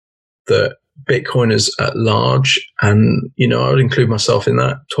that Bitcoiners at large, and, I would include myself in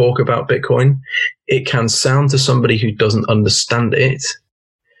that, talk about Bitcoin, it can sound to somebody who doesn't understand it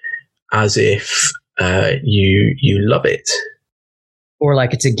as if you love it. Or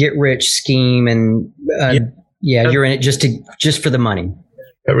like it's a get-rich scheme, and you're in it just for the money.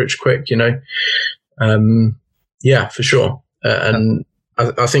 Get rich quick, Yeah, for sure. And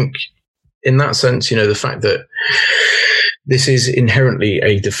I think in that sense, the fact that this is inherently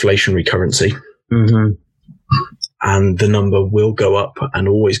a deflationary currency, and the number will go up and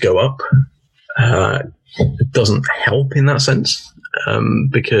always go up, doesn't help in that sense,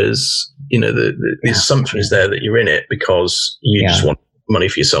 because the assumption is there that you're in it because you just want money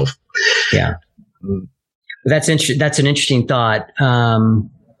for yourself. Yeah, that's an interesting thought.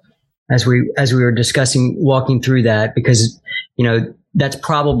 As we were discussing, walking through that, because that's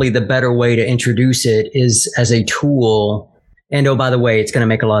probably the better way to introduce it, is as a tool. And oh, by the way, it's going to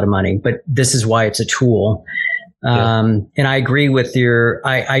make a lot of money, but this is why it's a tool. And I agree with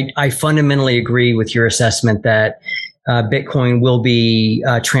I fundamentally agree with your assessment that Bitcoin will be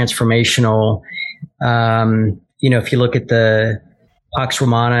transformational. If you look at the Pax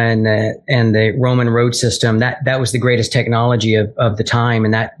Romana and the Roman road system, that was the greatest technology of the time,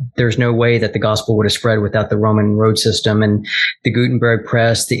 and that there's no way that the gospel would have spread without the Roman road system. And the Gutenberg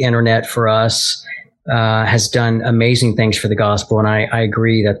press, the internet for us, has done amazing things for the gospel, and I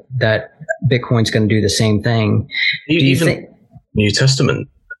agree that Bitcoin's going to do the same thing. New Testament,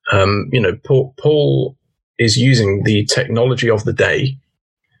 Paul is using the technology of the day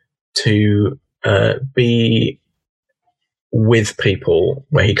to be with people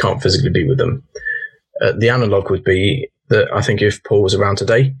where he can't physically be with them. The analog would be that I think if Paul was around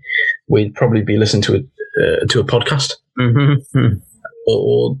today, we'd probably be listening to a podcast,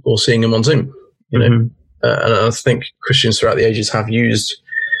 or seeing him on Zoom. And I think Christians throughout the ages have used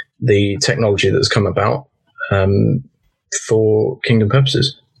the technology that's come about for kingdom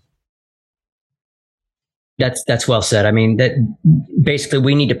purposes. That's well said. I mean, that basically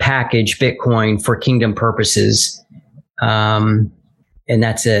we need to package Bitcoin for kingdom purposes, and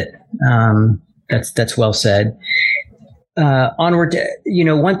that's it. That's well said. Onward,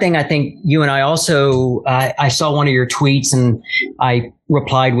 one thing I think you and I also, I saw one of your tweets and I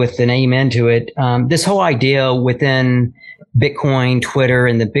replied with an amen to it. This whole idea within Bitcoin, Twitter,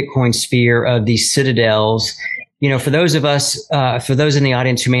 and the Bitcoin sphere of these citadels, for those of us, for those in the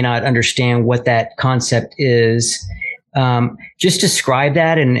audience who may not understand what that concept is, just describe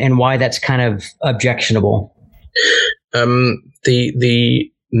that and why that's kind of objectionable. I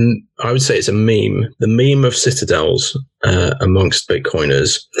would say it's a meme. The meme of citadels amongst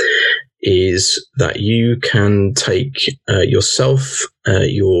Bitcoiners is that you can take yourself,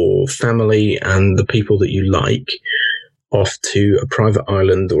 your family, and the people that you like off to a private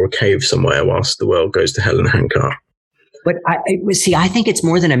island or a cave somewhere whilst the world goes to hell in a handcart. But I think it's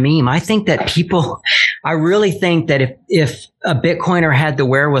more than a meme. I think that I really think that if a Bitcoiner had the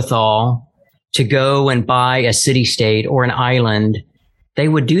wherewithal to go and buy a city-state or an island, they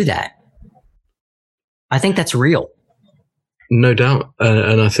would do that. I think that's real. No doubt.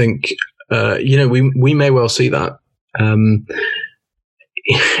 And I think, we may well see that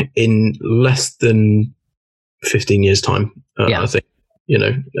in less than 15 years' time. I think,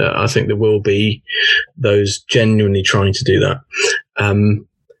 I think there will be those genuinely trying to do that.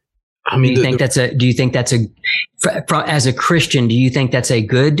 Do you think that's as a Christian, do you think that's a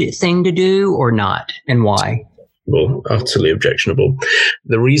good thing to do or not? And why? Well, utterly objectionable.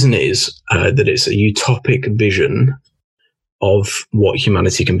 The reason is that it's a utopic vision of what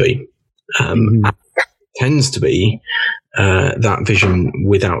humanity can be. Tends to be that vision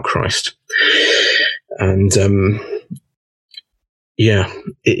without Christ. And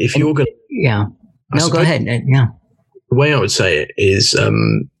if you're going to... go ahead. The way I would say it is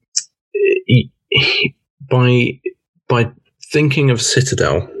by thinking of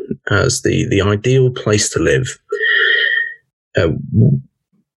Citadel as the ideal place to live,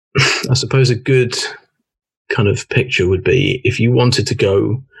 I suppose a good kind of picture would be if you wanted to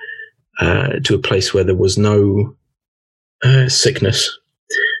go to a place where there was no sickness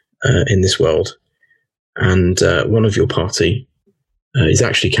in this world, and one of your party is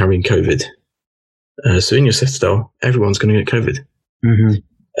actually carrying COVID. So in your citadel, everyone's going to get COVID. Mm-hmm.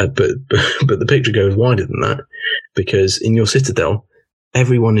 But the picture goes wider than that, because in your citadel,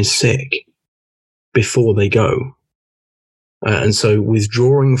 everyone is sick before they go. And so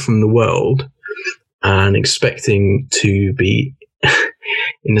withdrawing from the world and expecting to be,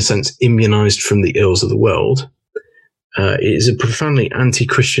 in a sense, immunized from the ills of the world is a profoundly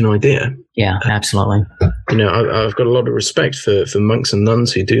anti-Christian idea. Yeah, absolutely. I've got a lot of respect for monks and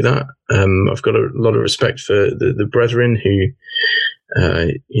nuns who do that. I've got a lot of respect for the brethren who,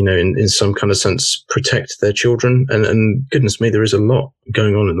 in some kind of sense, protect their children. And goodness me, there is a lot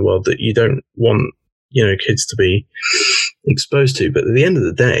going on in the world that you don't want, kids to be exposed to. But at the end of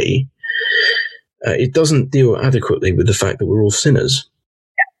the day, it doesn't deal adequately with the fact that we're all sinners.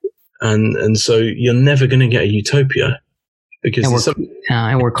 And so you're never going to get a utopia, because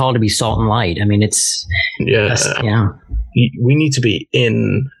and we're called to be salt and light. I mean, it's we need to be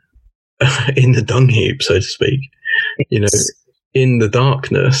in the dung heap, so to speak. In the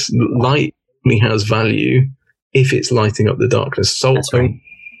darkness. Light only has value if it's lighting up the darkness. Salt only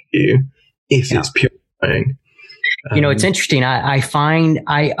has value if it's purifying. It's interesting. I find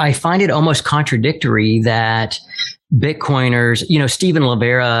it almost contradictory that Bitcoiners, Stephen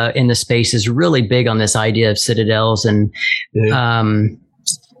Livera in the space is really big on this idea of citadels. And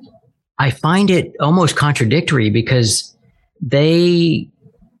I find it almost contradictory because they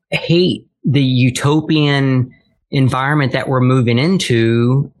hate the utopian environment that we're moving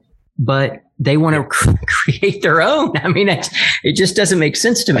into, but they want to create their own. I mean, it just doesn't make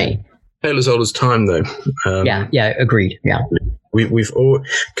sense to me. Tale as old as time, though. Agreed. Yeah. We've all,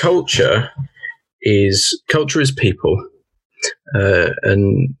 culture is people,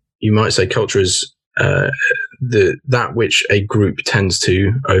 and you might say culture is that which a group tends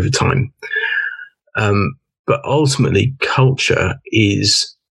to over time. But ultimately, culture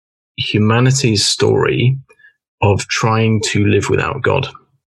is humanity's story of trying to live without God.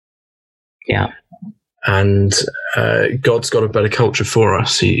 Yeah. And God's got a better culture for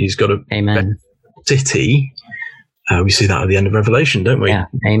us. He's got a better city. We see that at the end of Revelation, don't we? Yeah,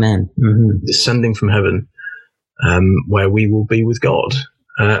 amen. Mm-hmm. Descending from heaven, where we will be with God.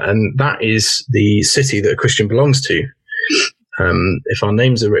 And that is the city that a Christian belongs to. If our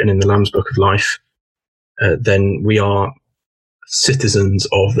names are written in the Lamb's Book of Life, then we are citizens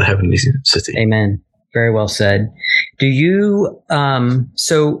of the heavenly city. Amen. Very well said. Do you,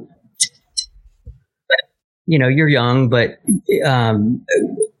 you're young, but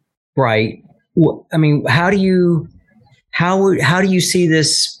right. I mean, how do you see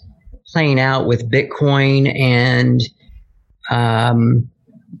this playing out with Bitcoin and,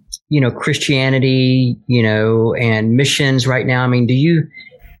 Christianity, and missions right now? I mean,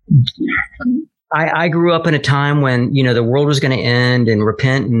 I grew up in a time when, the world was going to end and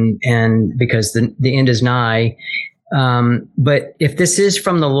repent and because the end is nigh. But if this is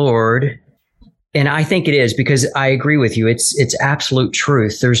from the Lord, and I think it is, because I agree with you, it's absolute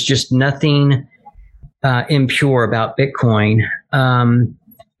truth. There's just nothing impure about Bitcoin.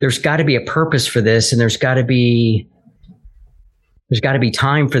 There's got to be a purpose for this, and there's got to be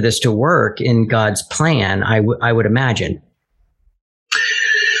time for this to work in God's plan. I would imagine.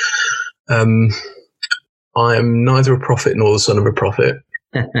 I am neither a prophet nor the son of a prophet.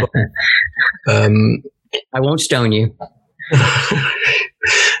 I won't stone you.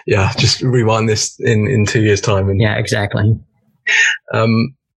 Yeah, just rewind this in 2 years' time. Yeah, exactly.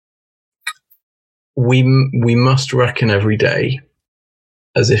 We must reckon every day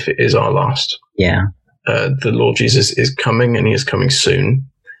as if it is our last. Yeah. The Lord Jesus is coming, and he is coming soon.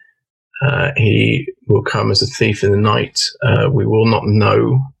 He will come as a thief in the night. We will not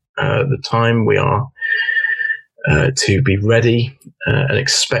know the time. We are to be ready and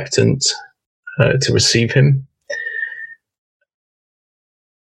expectant to receive him.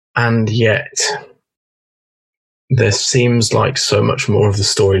 And yet, there seems like so much more of the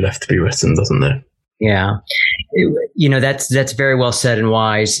story left to be written, doesn't there? Yeah. That's very well said and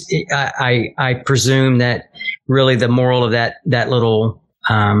wise. I presume that really the moral of that little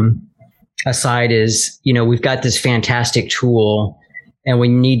aside is, we've got this fantastic tool, and we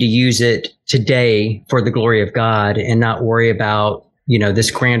need to use it today for the glory of God and not worry about, this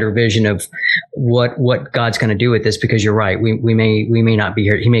grander vision of what God's going to do with this, because you're right. We may not be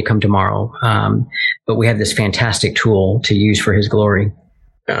here. He may come tomorrow. But we have this fantastic tool to use for his glory.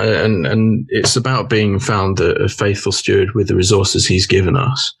 And it's about being found a faithful steward with the resources he's given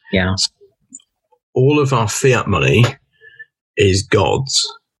us. Yeah. All of our fiat money is God's,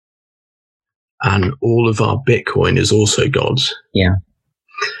 and all of our Bitcoin is also God's. Yeah.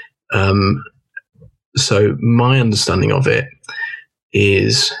 So my understanding of it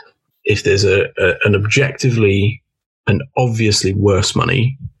is if there's an objectively and obviously worse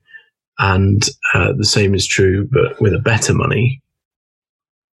money, and the same is true but with a better money,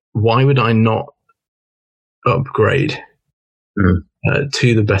 why would I not upgrade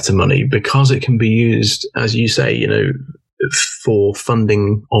to the better money? Because it can be used, as you say, for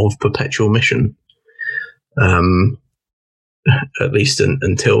funding of perpetual mission, at least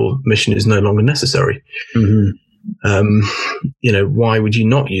until mission is no longer necessary. Why would you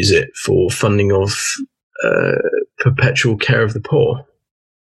not use it for funding of perpetual care of the poor?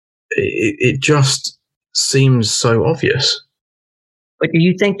 It just seems so obvious. But do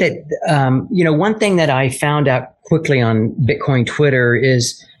you think that, one thing that I found out quickly on Bitcoin Twitter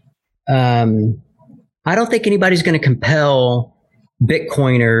is I don't think anybody's going to compel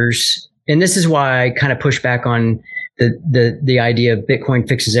Bitcoiners, and this is why I kind of push back on the idea of Bitcoin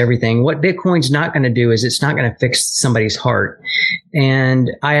fixes everything. What Bitcoin's not going to do is it's not going to fix somebody's heart.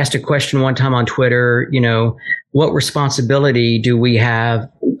 And I asked a question one time on Twitter, what responsibility do we have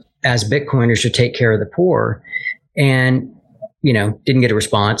as Bitcoiners to take care of the poor? And, didn't get a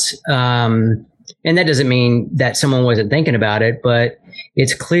response. And that doesn't mean that someone wasn't thinking about it, but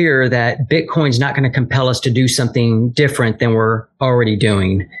it's clear that Bitcoin's not going to compel us to do something different than we're already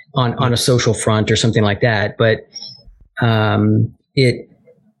doing on a social front or something like that. But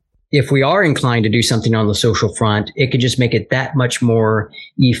if we are inclined to do something on the social front, it could just make it that much more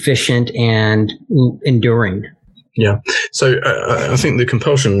efficient and enduring. Yeah. So I think the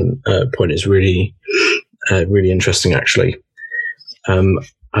compulsion point is really, really interesting, actually. And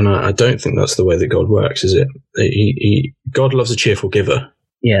I don't think that's the way that God works, is it? God loves a cheerful giver.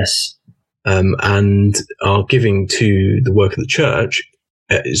 Yes. And our giving to the work of the church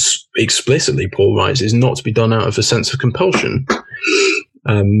is explicitly, Paul writes, is not to be done out of a sense of compulsion.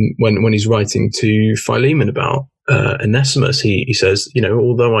 When he's writing to Philemon about Onesimus, he says,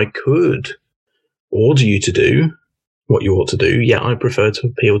 although I could order you to do what you ought to do, yet I prefer to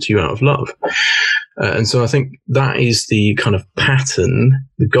appeal to you out of love. And so I think that is the kind of pattern,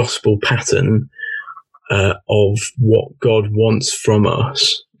 the gospel pattern of what God wants from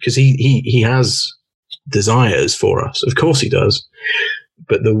us, because he has desires for us. Of course he does.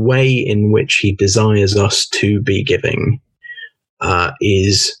 But the way in which he desires us to be giving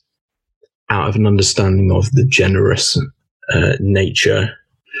is out of an understanding of the generous nature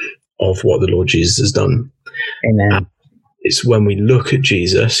of what the Lord Jesus has done. Amen. It's when we look at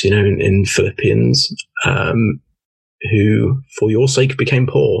Jesus, in Philippians, who for your sake became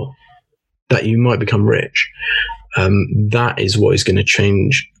poor, that you might become rich. That is what is going to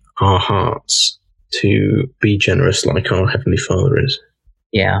change our hearts to be generous like our Heavenly Father is.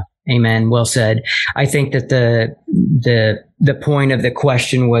 Yeah. Amen. Well said. I think that the point of the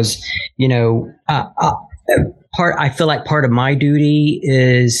question was, I feel like part of my duty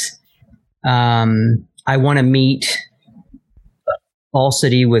is I want to meet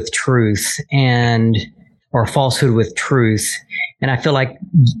falsity with truth or falsehood with truth. And I feel like,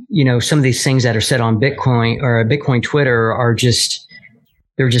 some of these things that are said on Bitcoin or Bitcoin Twitter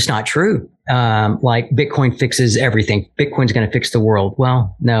they're just not true. Like Bitcoin fixes everything. Bitcoin's going to fix the world.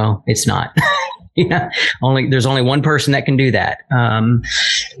 Well, no, it's not. There's only one person that can do that.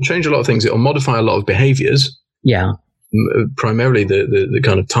 Change a lot of things. It'll modify a lot of behaviors. Yeah. Primarily the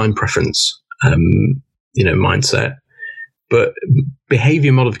kind of time preference, mindset. But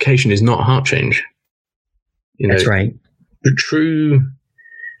behavior modification is not heart change. That's right. The true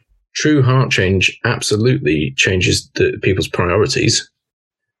heart change absolutely changes people's priorities.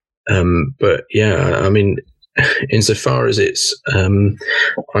 But yeah, I mean, insofar as it's, I'm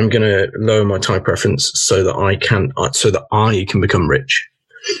going to lower my time preference so that I can become rich.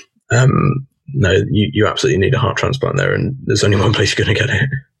 No, you absolutely need a heart transplant there, and there's only one place you're going to get it.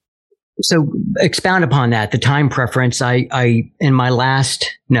 So expound upon that, the time preference. I in my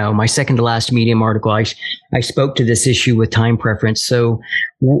second to last Medium article, I spoke to this issue with time preference. So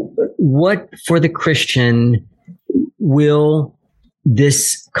what for the Christian will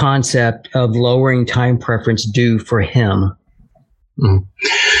this concept of lowering time preference do for him?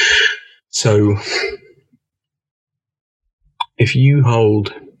 So if you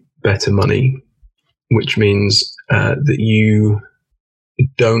hold better money, which means that you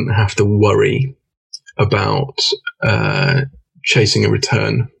don't have to worry about chasing a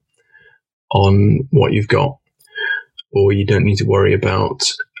return on what you've got, or you don't need to worry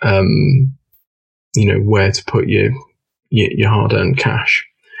about where to put your hard-earned cash.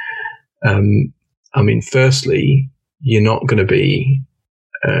 Firstly, you're not going to be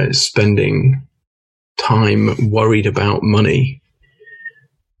spending time worried about money.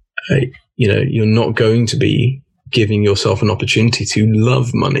 You're not going to be giving yourself an opportunity to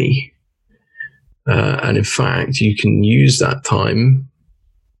love money. And in fact, you can use that time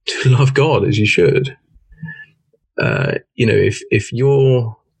to love God as you should. If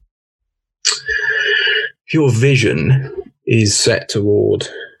your vision is set toward,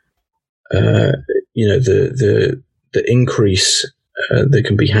 the increase that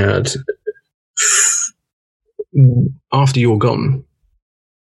can be had after you're gone,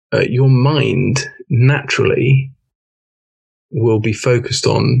 your mind naturally will be focused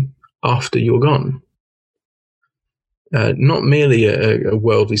on after you're gone. Not merely a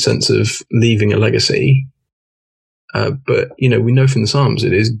worldly sense of leaving a legacy, but we know from the Psalms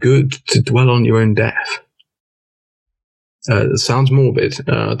it is good to dwell on your own death. It sounds morbid.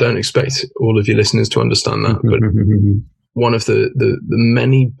 I don't expect all of your listeners to understand that, but one of the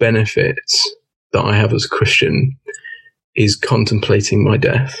many benefits that I have as a Christian is contemplating my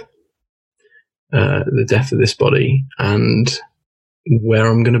death, the death of this body, and where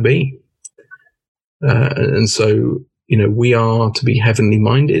I'm going to be. And so, we are to be heavenly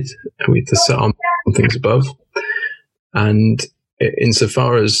minded. We have to set our on things above. And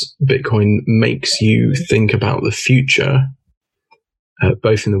insofar as Bitcoin makes you think about the future,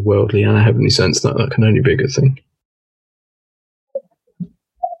 both in the worldly and a heavenly sense, that can only be a good thing.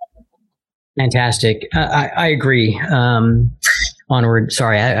 Fantastic. I agree. Onward.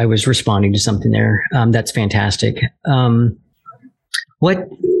 Sorry, I was responding to something there. That's fantastic.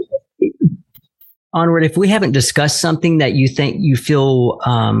 Onward, if we haven't discussed something that you think you feel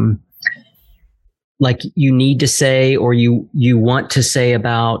like you need to say or you want to say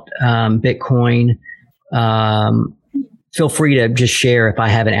about Bitcoin, feel free to just share if I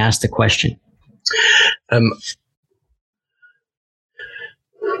haven't asked the question.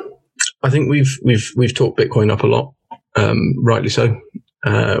 I think we've talked Bitcoin up a lot, rightly so.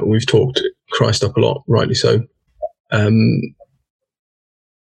 We've talked Christ up a lot, rightly so.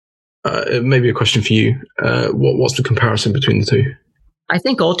 Maybe a question for you. What's the comparison between the two? I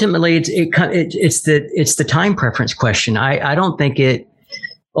think ultimately it's the time preference question. I don't think it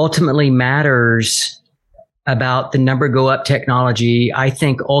ultimately matters about the number go up technology. I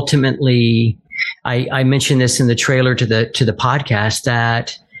think ultimately, I mentioned this in the trailer to the podcast,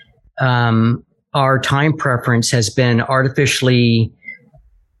 that our time preference has been artificially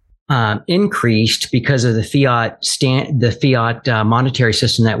increased because of the fiat monetary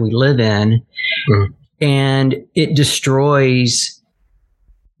system that we live in, and it destroys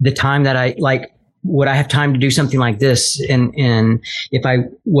the time that I like. Would I have time to do something like this? And if I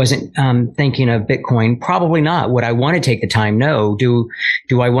wasn't thinking of Bitcoin, probably not. Would I want to take the time? No. Do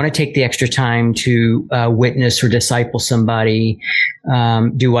I want to take the extra time to witness or disciple somebody?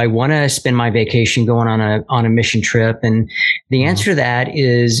 Do I want to spend my vacation going on a mission trip? And the answer to that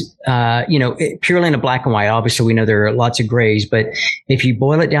is, purely in a black and white. Obviously, we know there are lots of grays, but if you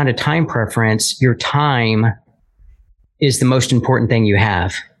boil it down to time preference, your time is the most important thing you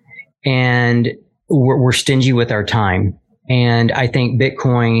have. And we're stingy with our time. And I think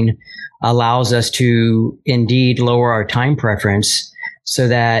Bitcoin allows us to indeed lower our time preference so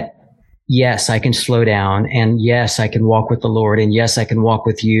that, yes, I can slow down, and yes, I can walk with the Lord, and yes, I can walk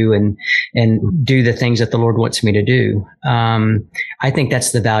with you and do the things that the Lord wants me to do. I think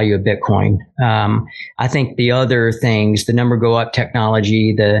that's the value of Bitcoin. I think the other things, the number go up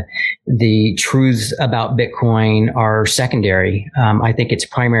technology, the truths about Bitcoin are secondary. I think its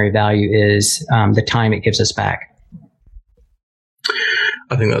primary value is the time it gives us back.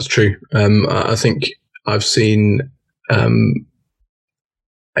 I think that's true. I think I've seen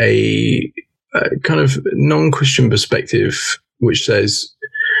a kind of non-Christian perspective which says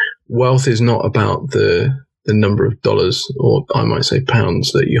wealth is not about the number of dollars, or I might say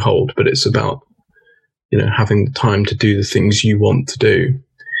pounds, that you hold, but it's about having the time to do the things you want to do.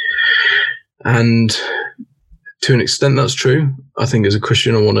 And to an extent, that's true. I think as a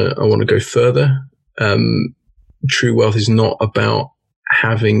Christian, I want to go further. True wealth is not about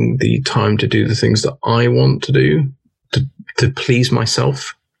having the time to do the things that I want to do to please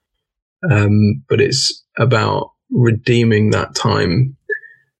myself, but it's about redeeming that time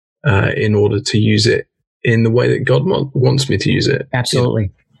in order to use it in the way that God wants me to use it.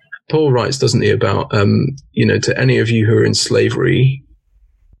 Absolutely. Paul writes, doesn't he, about to any of you who are in slavery,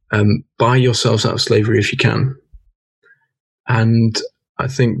 buy yourselves out of slavery if you can. And I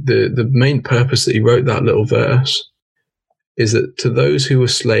think the main purpose that he wrote that little verse is that to those who were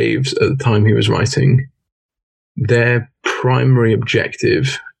slaves at the time he was writing, their primary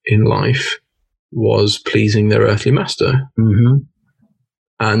objective in life was pleasing their earthly master. Mm-hmm.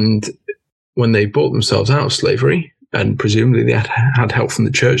 And when they bought themselves out of slavery, and presumably they had help from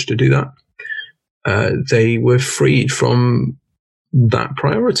the church to do that, they were freed from that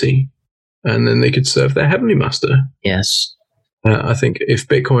priority. and then they could serve their heavenly master. Yes. I think if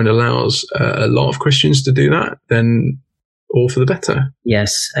Bitcoin allows a lot of Christians to do that, then all for the better.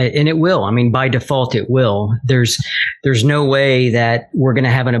 Yes, and it will. I mean, by default, it will. There's no way that we're going to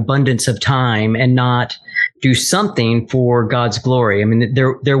have an abundance of time and not do something for God's glory. I mean,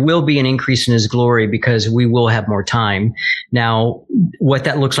 there will be an increase in His glory because we will have more time. Now, what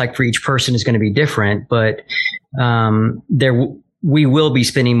that looks like for each person is going to be different, but we will be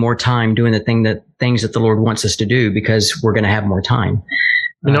spending more time doing the things that the Lord wants us to do because we're going to have more time.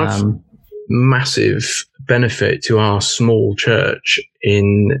 Massive benefit to our small church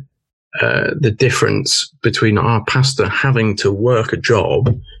in the difference between our pastor having to work a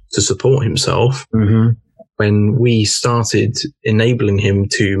job to support himself when we started enabling him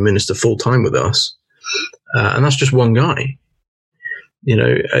to minister full time with us. And that's just one guy. You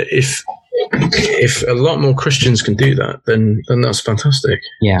know, if a lot more Christians can do that, then that's fantastic.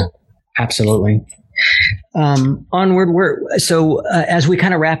 Yeah, absolutely. Onward. As we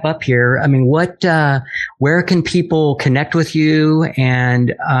kind of wrap up here, I mean, where can people connect with you?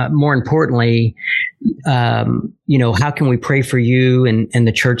 And, more importantly, how can we pray for you and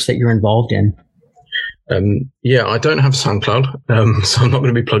the church that you're involved in? I don't have SoundCloud, so I'm not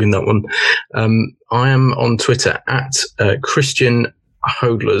going to be plugging that one. I am on Twitter at Christian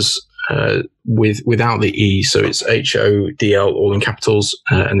Hodlers, without the E. So it's HODL, all in capitals,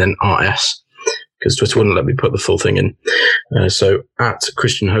 and then RS. Because Twitter wouldn't let me put the full thing in. So at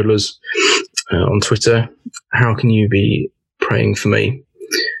Christian Hodlers on Twitter. How can you be praying for me?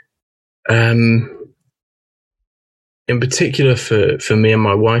 In particular for me and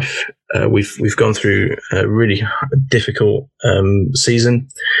my wife, we've gone through a really difficult season.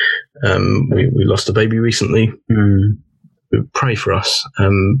 We lost a baby recently. Pray for us.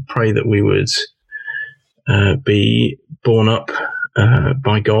 Pray that we would be born up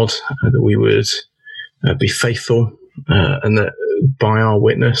by God, that we would be faithful, and that by our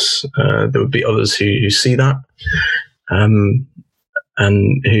witness, there would be others who see that, and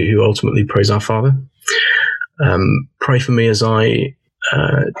who ultimately praise our Father. Pray for me as I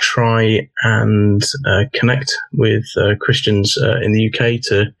try and connect with Christians in the UK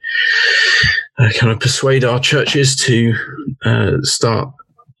to kind of persuade our churches to start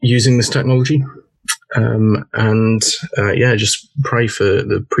using this technology. Just pray for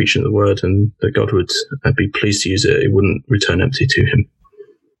the preaching of the word and that God would be pleased to use it. It wouldn't return empty to Him.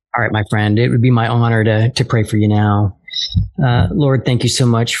 All right, my friend, it would be my honor to pray for you now. Lord, thank you so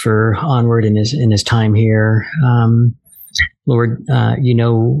much for Onward in his time here. Lord,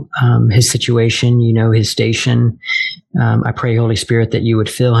 his situation, his station. I pray, Holy Spirit, that you would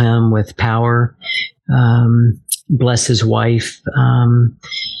fill him with power, bless his wife,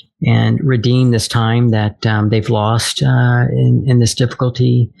 and redeem this time that they've lost in this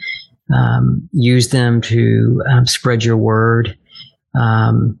difficulty. Use them to spread your word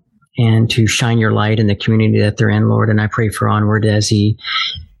and to shine your light in the community that they're in, Lord. And I pray for Onward as he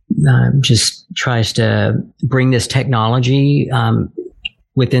just tries to bring this technology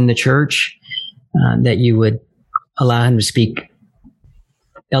within the church, that you would allow him to speak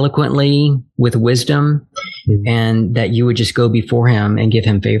eloquently with wisdom, and that you would just go before him and give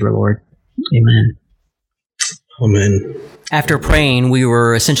him favor, Lord. Amen. Amen. After praying, we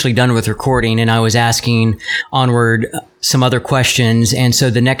were essentially done with recording, and I was asking Onward some other questions. And so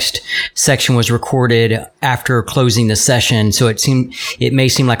the next section was recorded after closing the session. So it may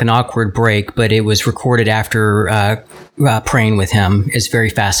seem like an awkward break, but it was recorded after praying with him. It's very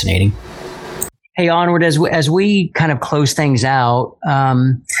fascinating. Hey, Onward, as we kind of close things out,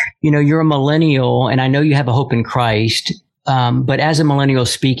 you're a millennial, and I know you have a hope in Christ. But as a millennial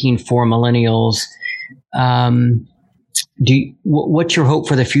speaking for millennials, what's your hope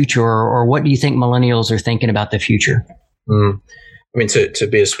for the future, or what do you think millennials are thinking about the future? I mean, to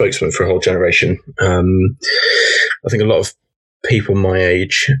be a spokesman for a whole generation, I think a lot of people my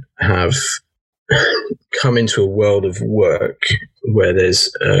age have come into a world of work where there's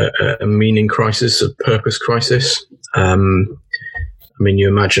a meaning crisis, a purpose crisis. I mean, you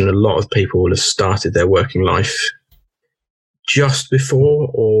imagine a lot of people will have started their working life just before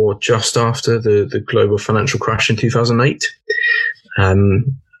or just after the global financial crash in 2008.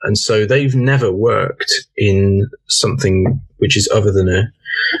 And so they've never worked in something which is other than a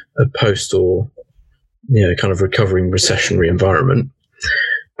post or kind of recovering recessionary environment.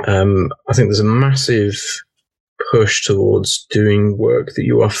 I think there's a massive push towards doing work that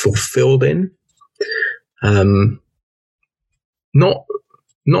you are fulfilled in. Not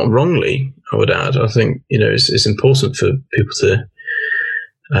wrongly, I would add. I think, it's important for people to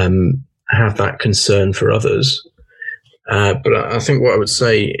have that concern for others. But I think what I would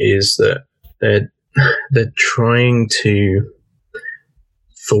say is that they're trying to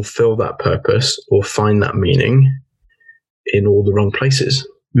fulfill that purpose or find that meaning in all the wrong places.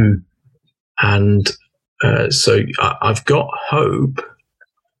 And so I've got hope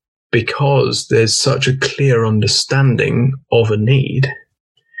because there's such a clear understanding of a need.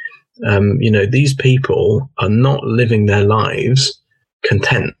 These people are not living their lives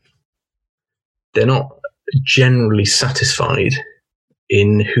content. They're not generally satisfied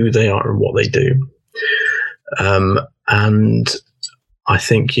in who they are and what they do. And I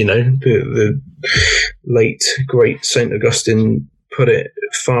think, the late, great St. Augustine put it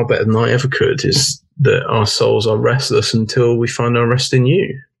far better than I ever could, is that our souls are restless until we find our rest in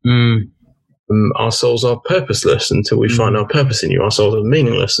you. Our souls are purposeless until we find our purpose in you. Our souls are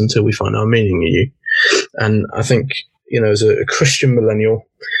meaningless until we find our meaning in you. And I think, as a Christian millennial,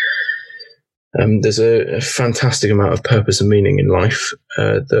 there's a fantastic amount of purpose and meaning in life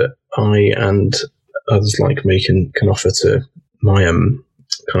that I and others like me can offer to my kind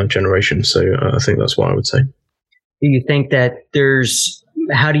of generation. So I think that's what I would say. Do you think that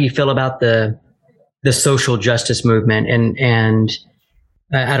how do you feel about the social justice movement? And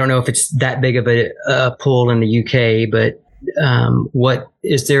I don't know if it's that big of a pull in the UK, but what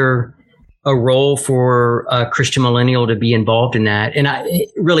is there a role for a Christian millennial to be involved in that? And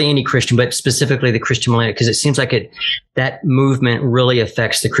really any Christian, but specifically the Christian millennial, because it seems like that movement really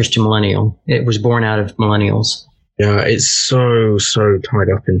affects the Christian millennial. It was born out of millennials. Yeah, it's so tied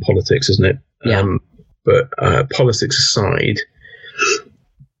up in politics, isn't it? Yeah. But politics aside,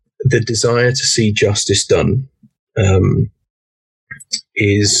 the desire to see justice done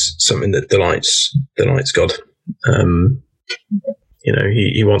is something that delights God.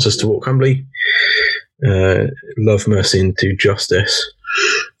 He wants us to walk humbly, love, mercy, and do justice.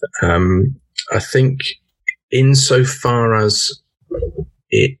 I think insofar as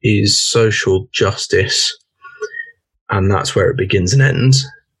it is social justice, and that's where it begins and ends,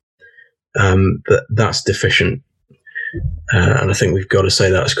 that's deficient. And I think we've got to say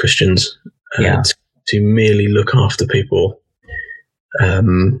that as Christians, to merely look after people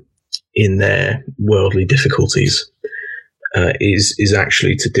in their worldly difficulties is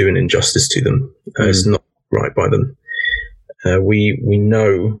actually to do an injustice to them. It's not right by them. We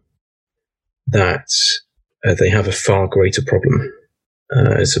know that they have a far greater problem.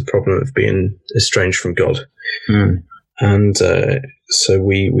 It's a problem of being estranged from God. And so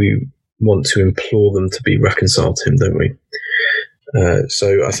we want to implore them to be reconciled to him, don't we?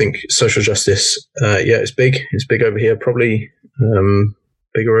 So I think social justice, it's big. It's big over here, probably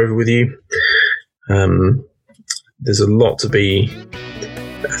bigger over with you. There's a lot to be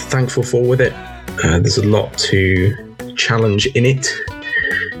thankful for with it. There's a lot to challenge in it.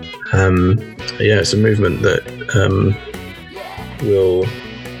 It's a movement that will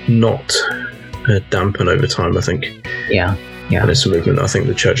not dampen over time, I think. Yeah. And it's a movement I think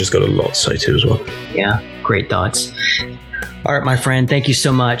the church has got a lot to say to as well. Yeah, great thoughts. All right, my friend, thank you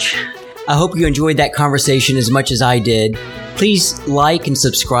so much. I hope you enjoyed that conversation as much as I did. Please like and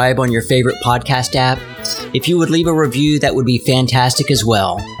subscribe on your favorite podcast app. If you would leave a review, that would be fantastic as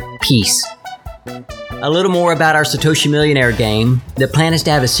well. Peace. A little more about our Satoshi Millionaire game. The plan is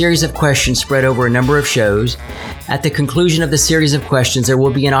to have a series of questions spread over a number of shows. At the conclusion of the series of questions, there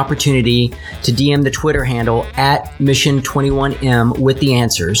will be an opportunity to DM the Twitter handle @Mission21M with the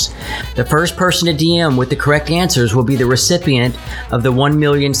answers. The first person to DM with the correct answers will be the recipient of the 1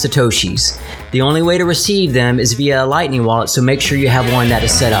 million Satoshis. The only way to receive them is via a Lightning wallet, so make sure you have one that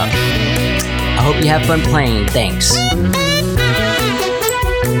is set up. I hope you have fun playing. Thanks.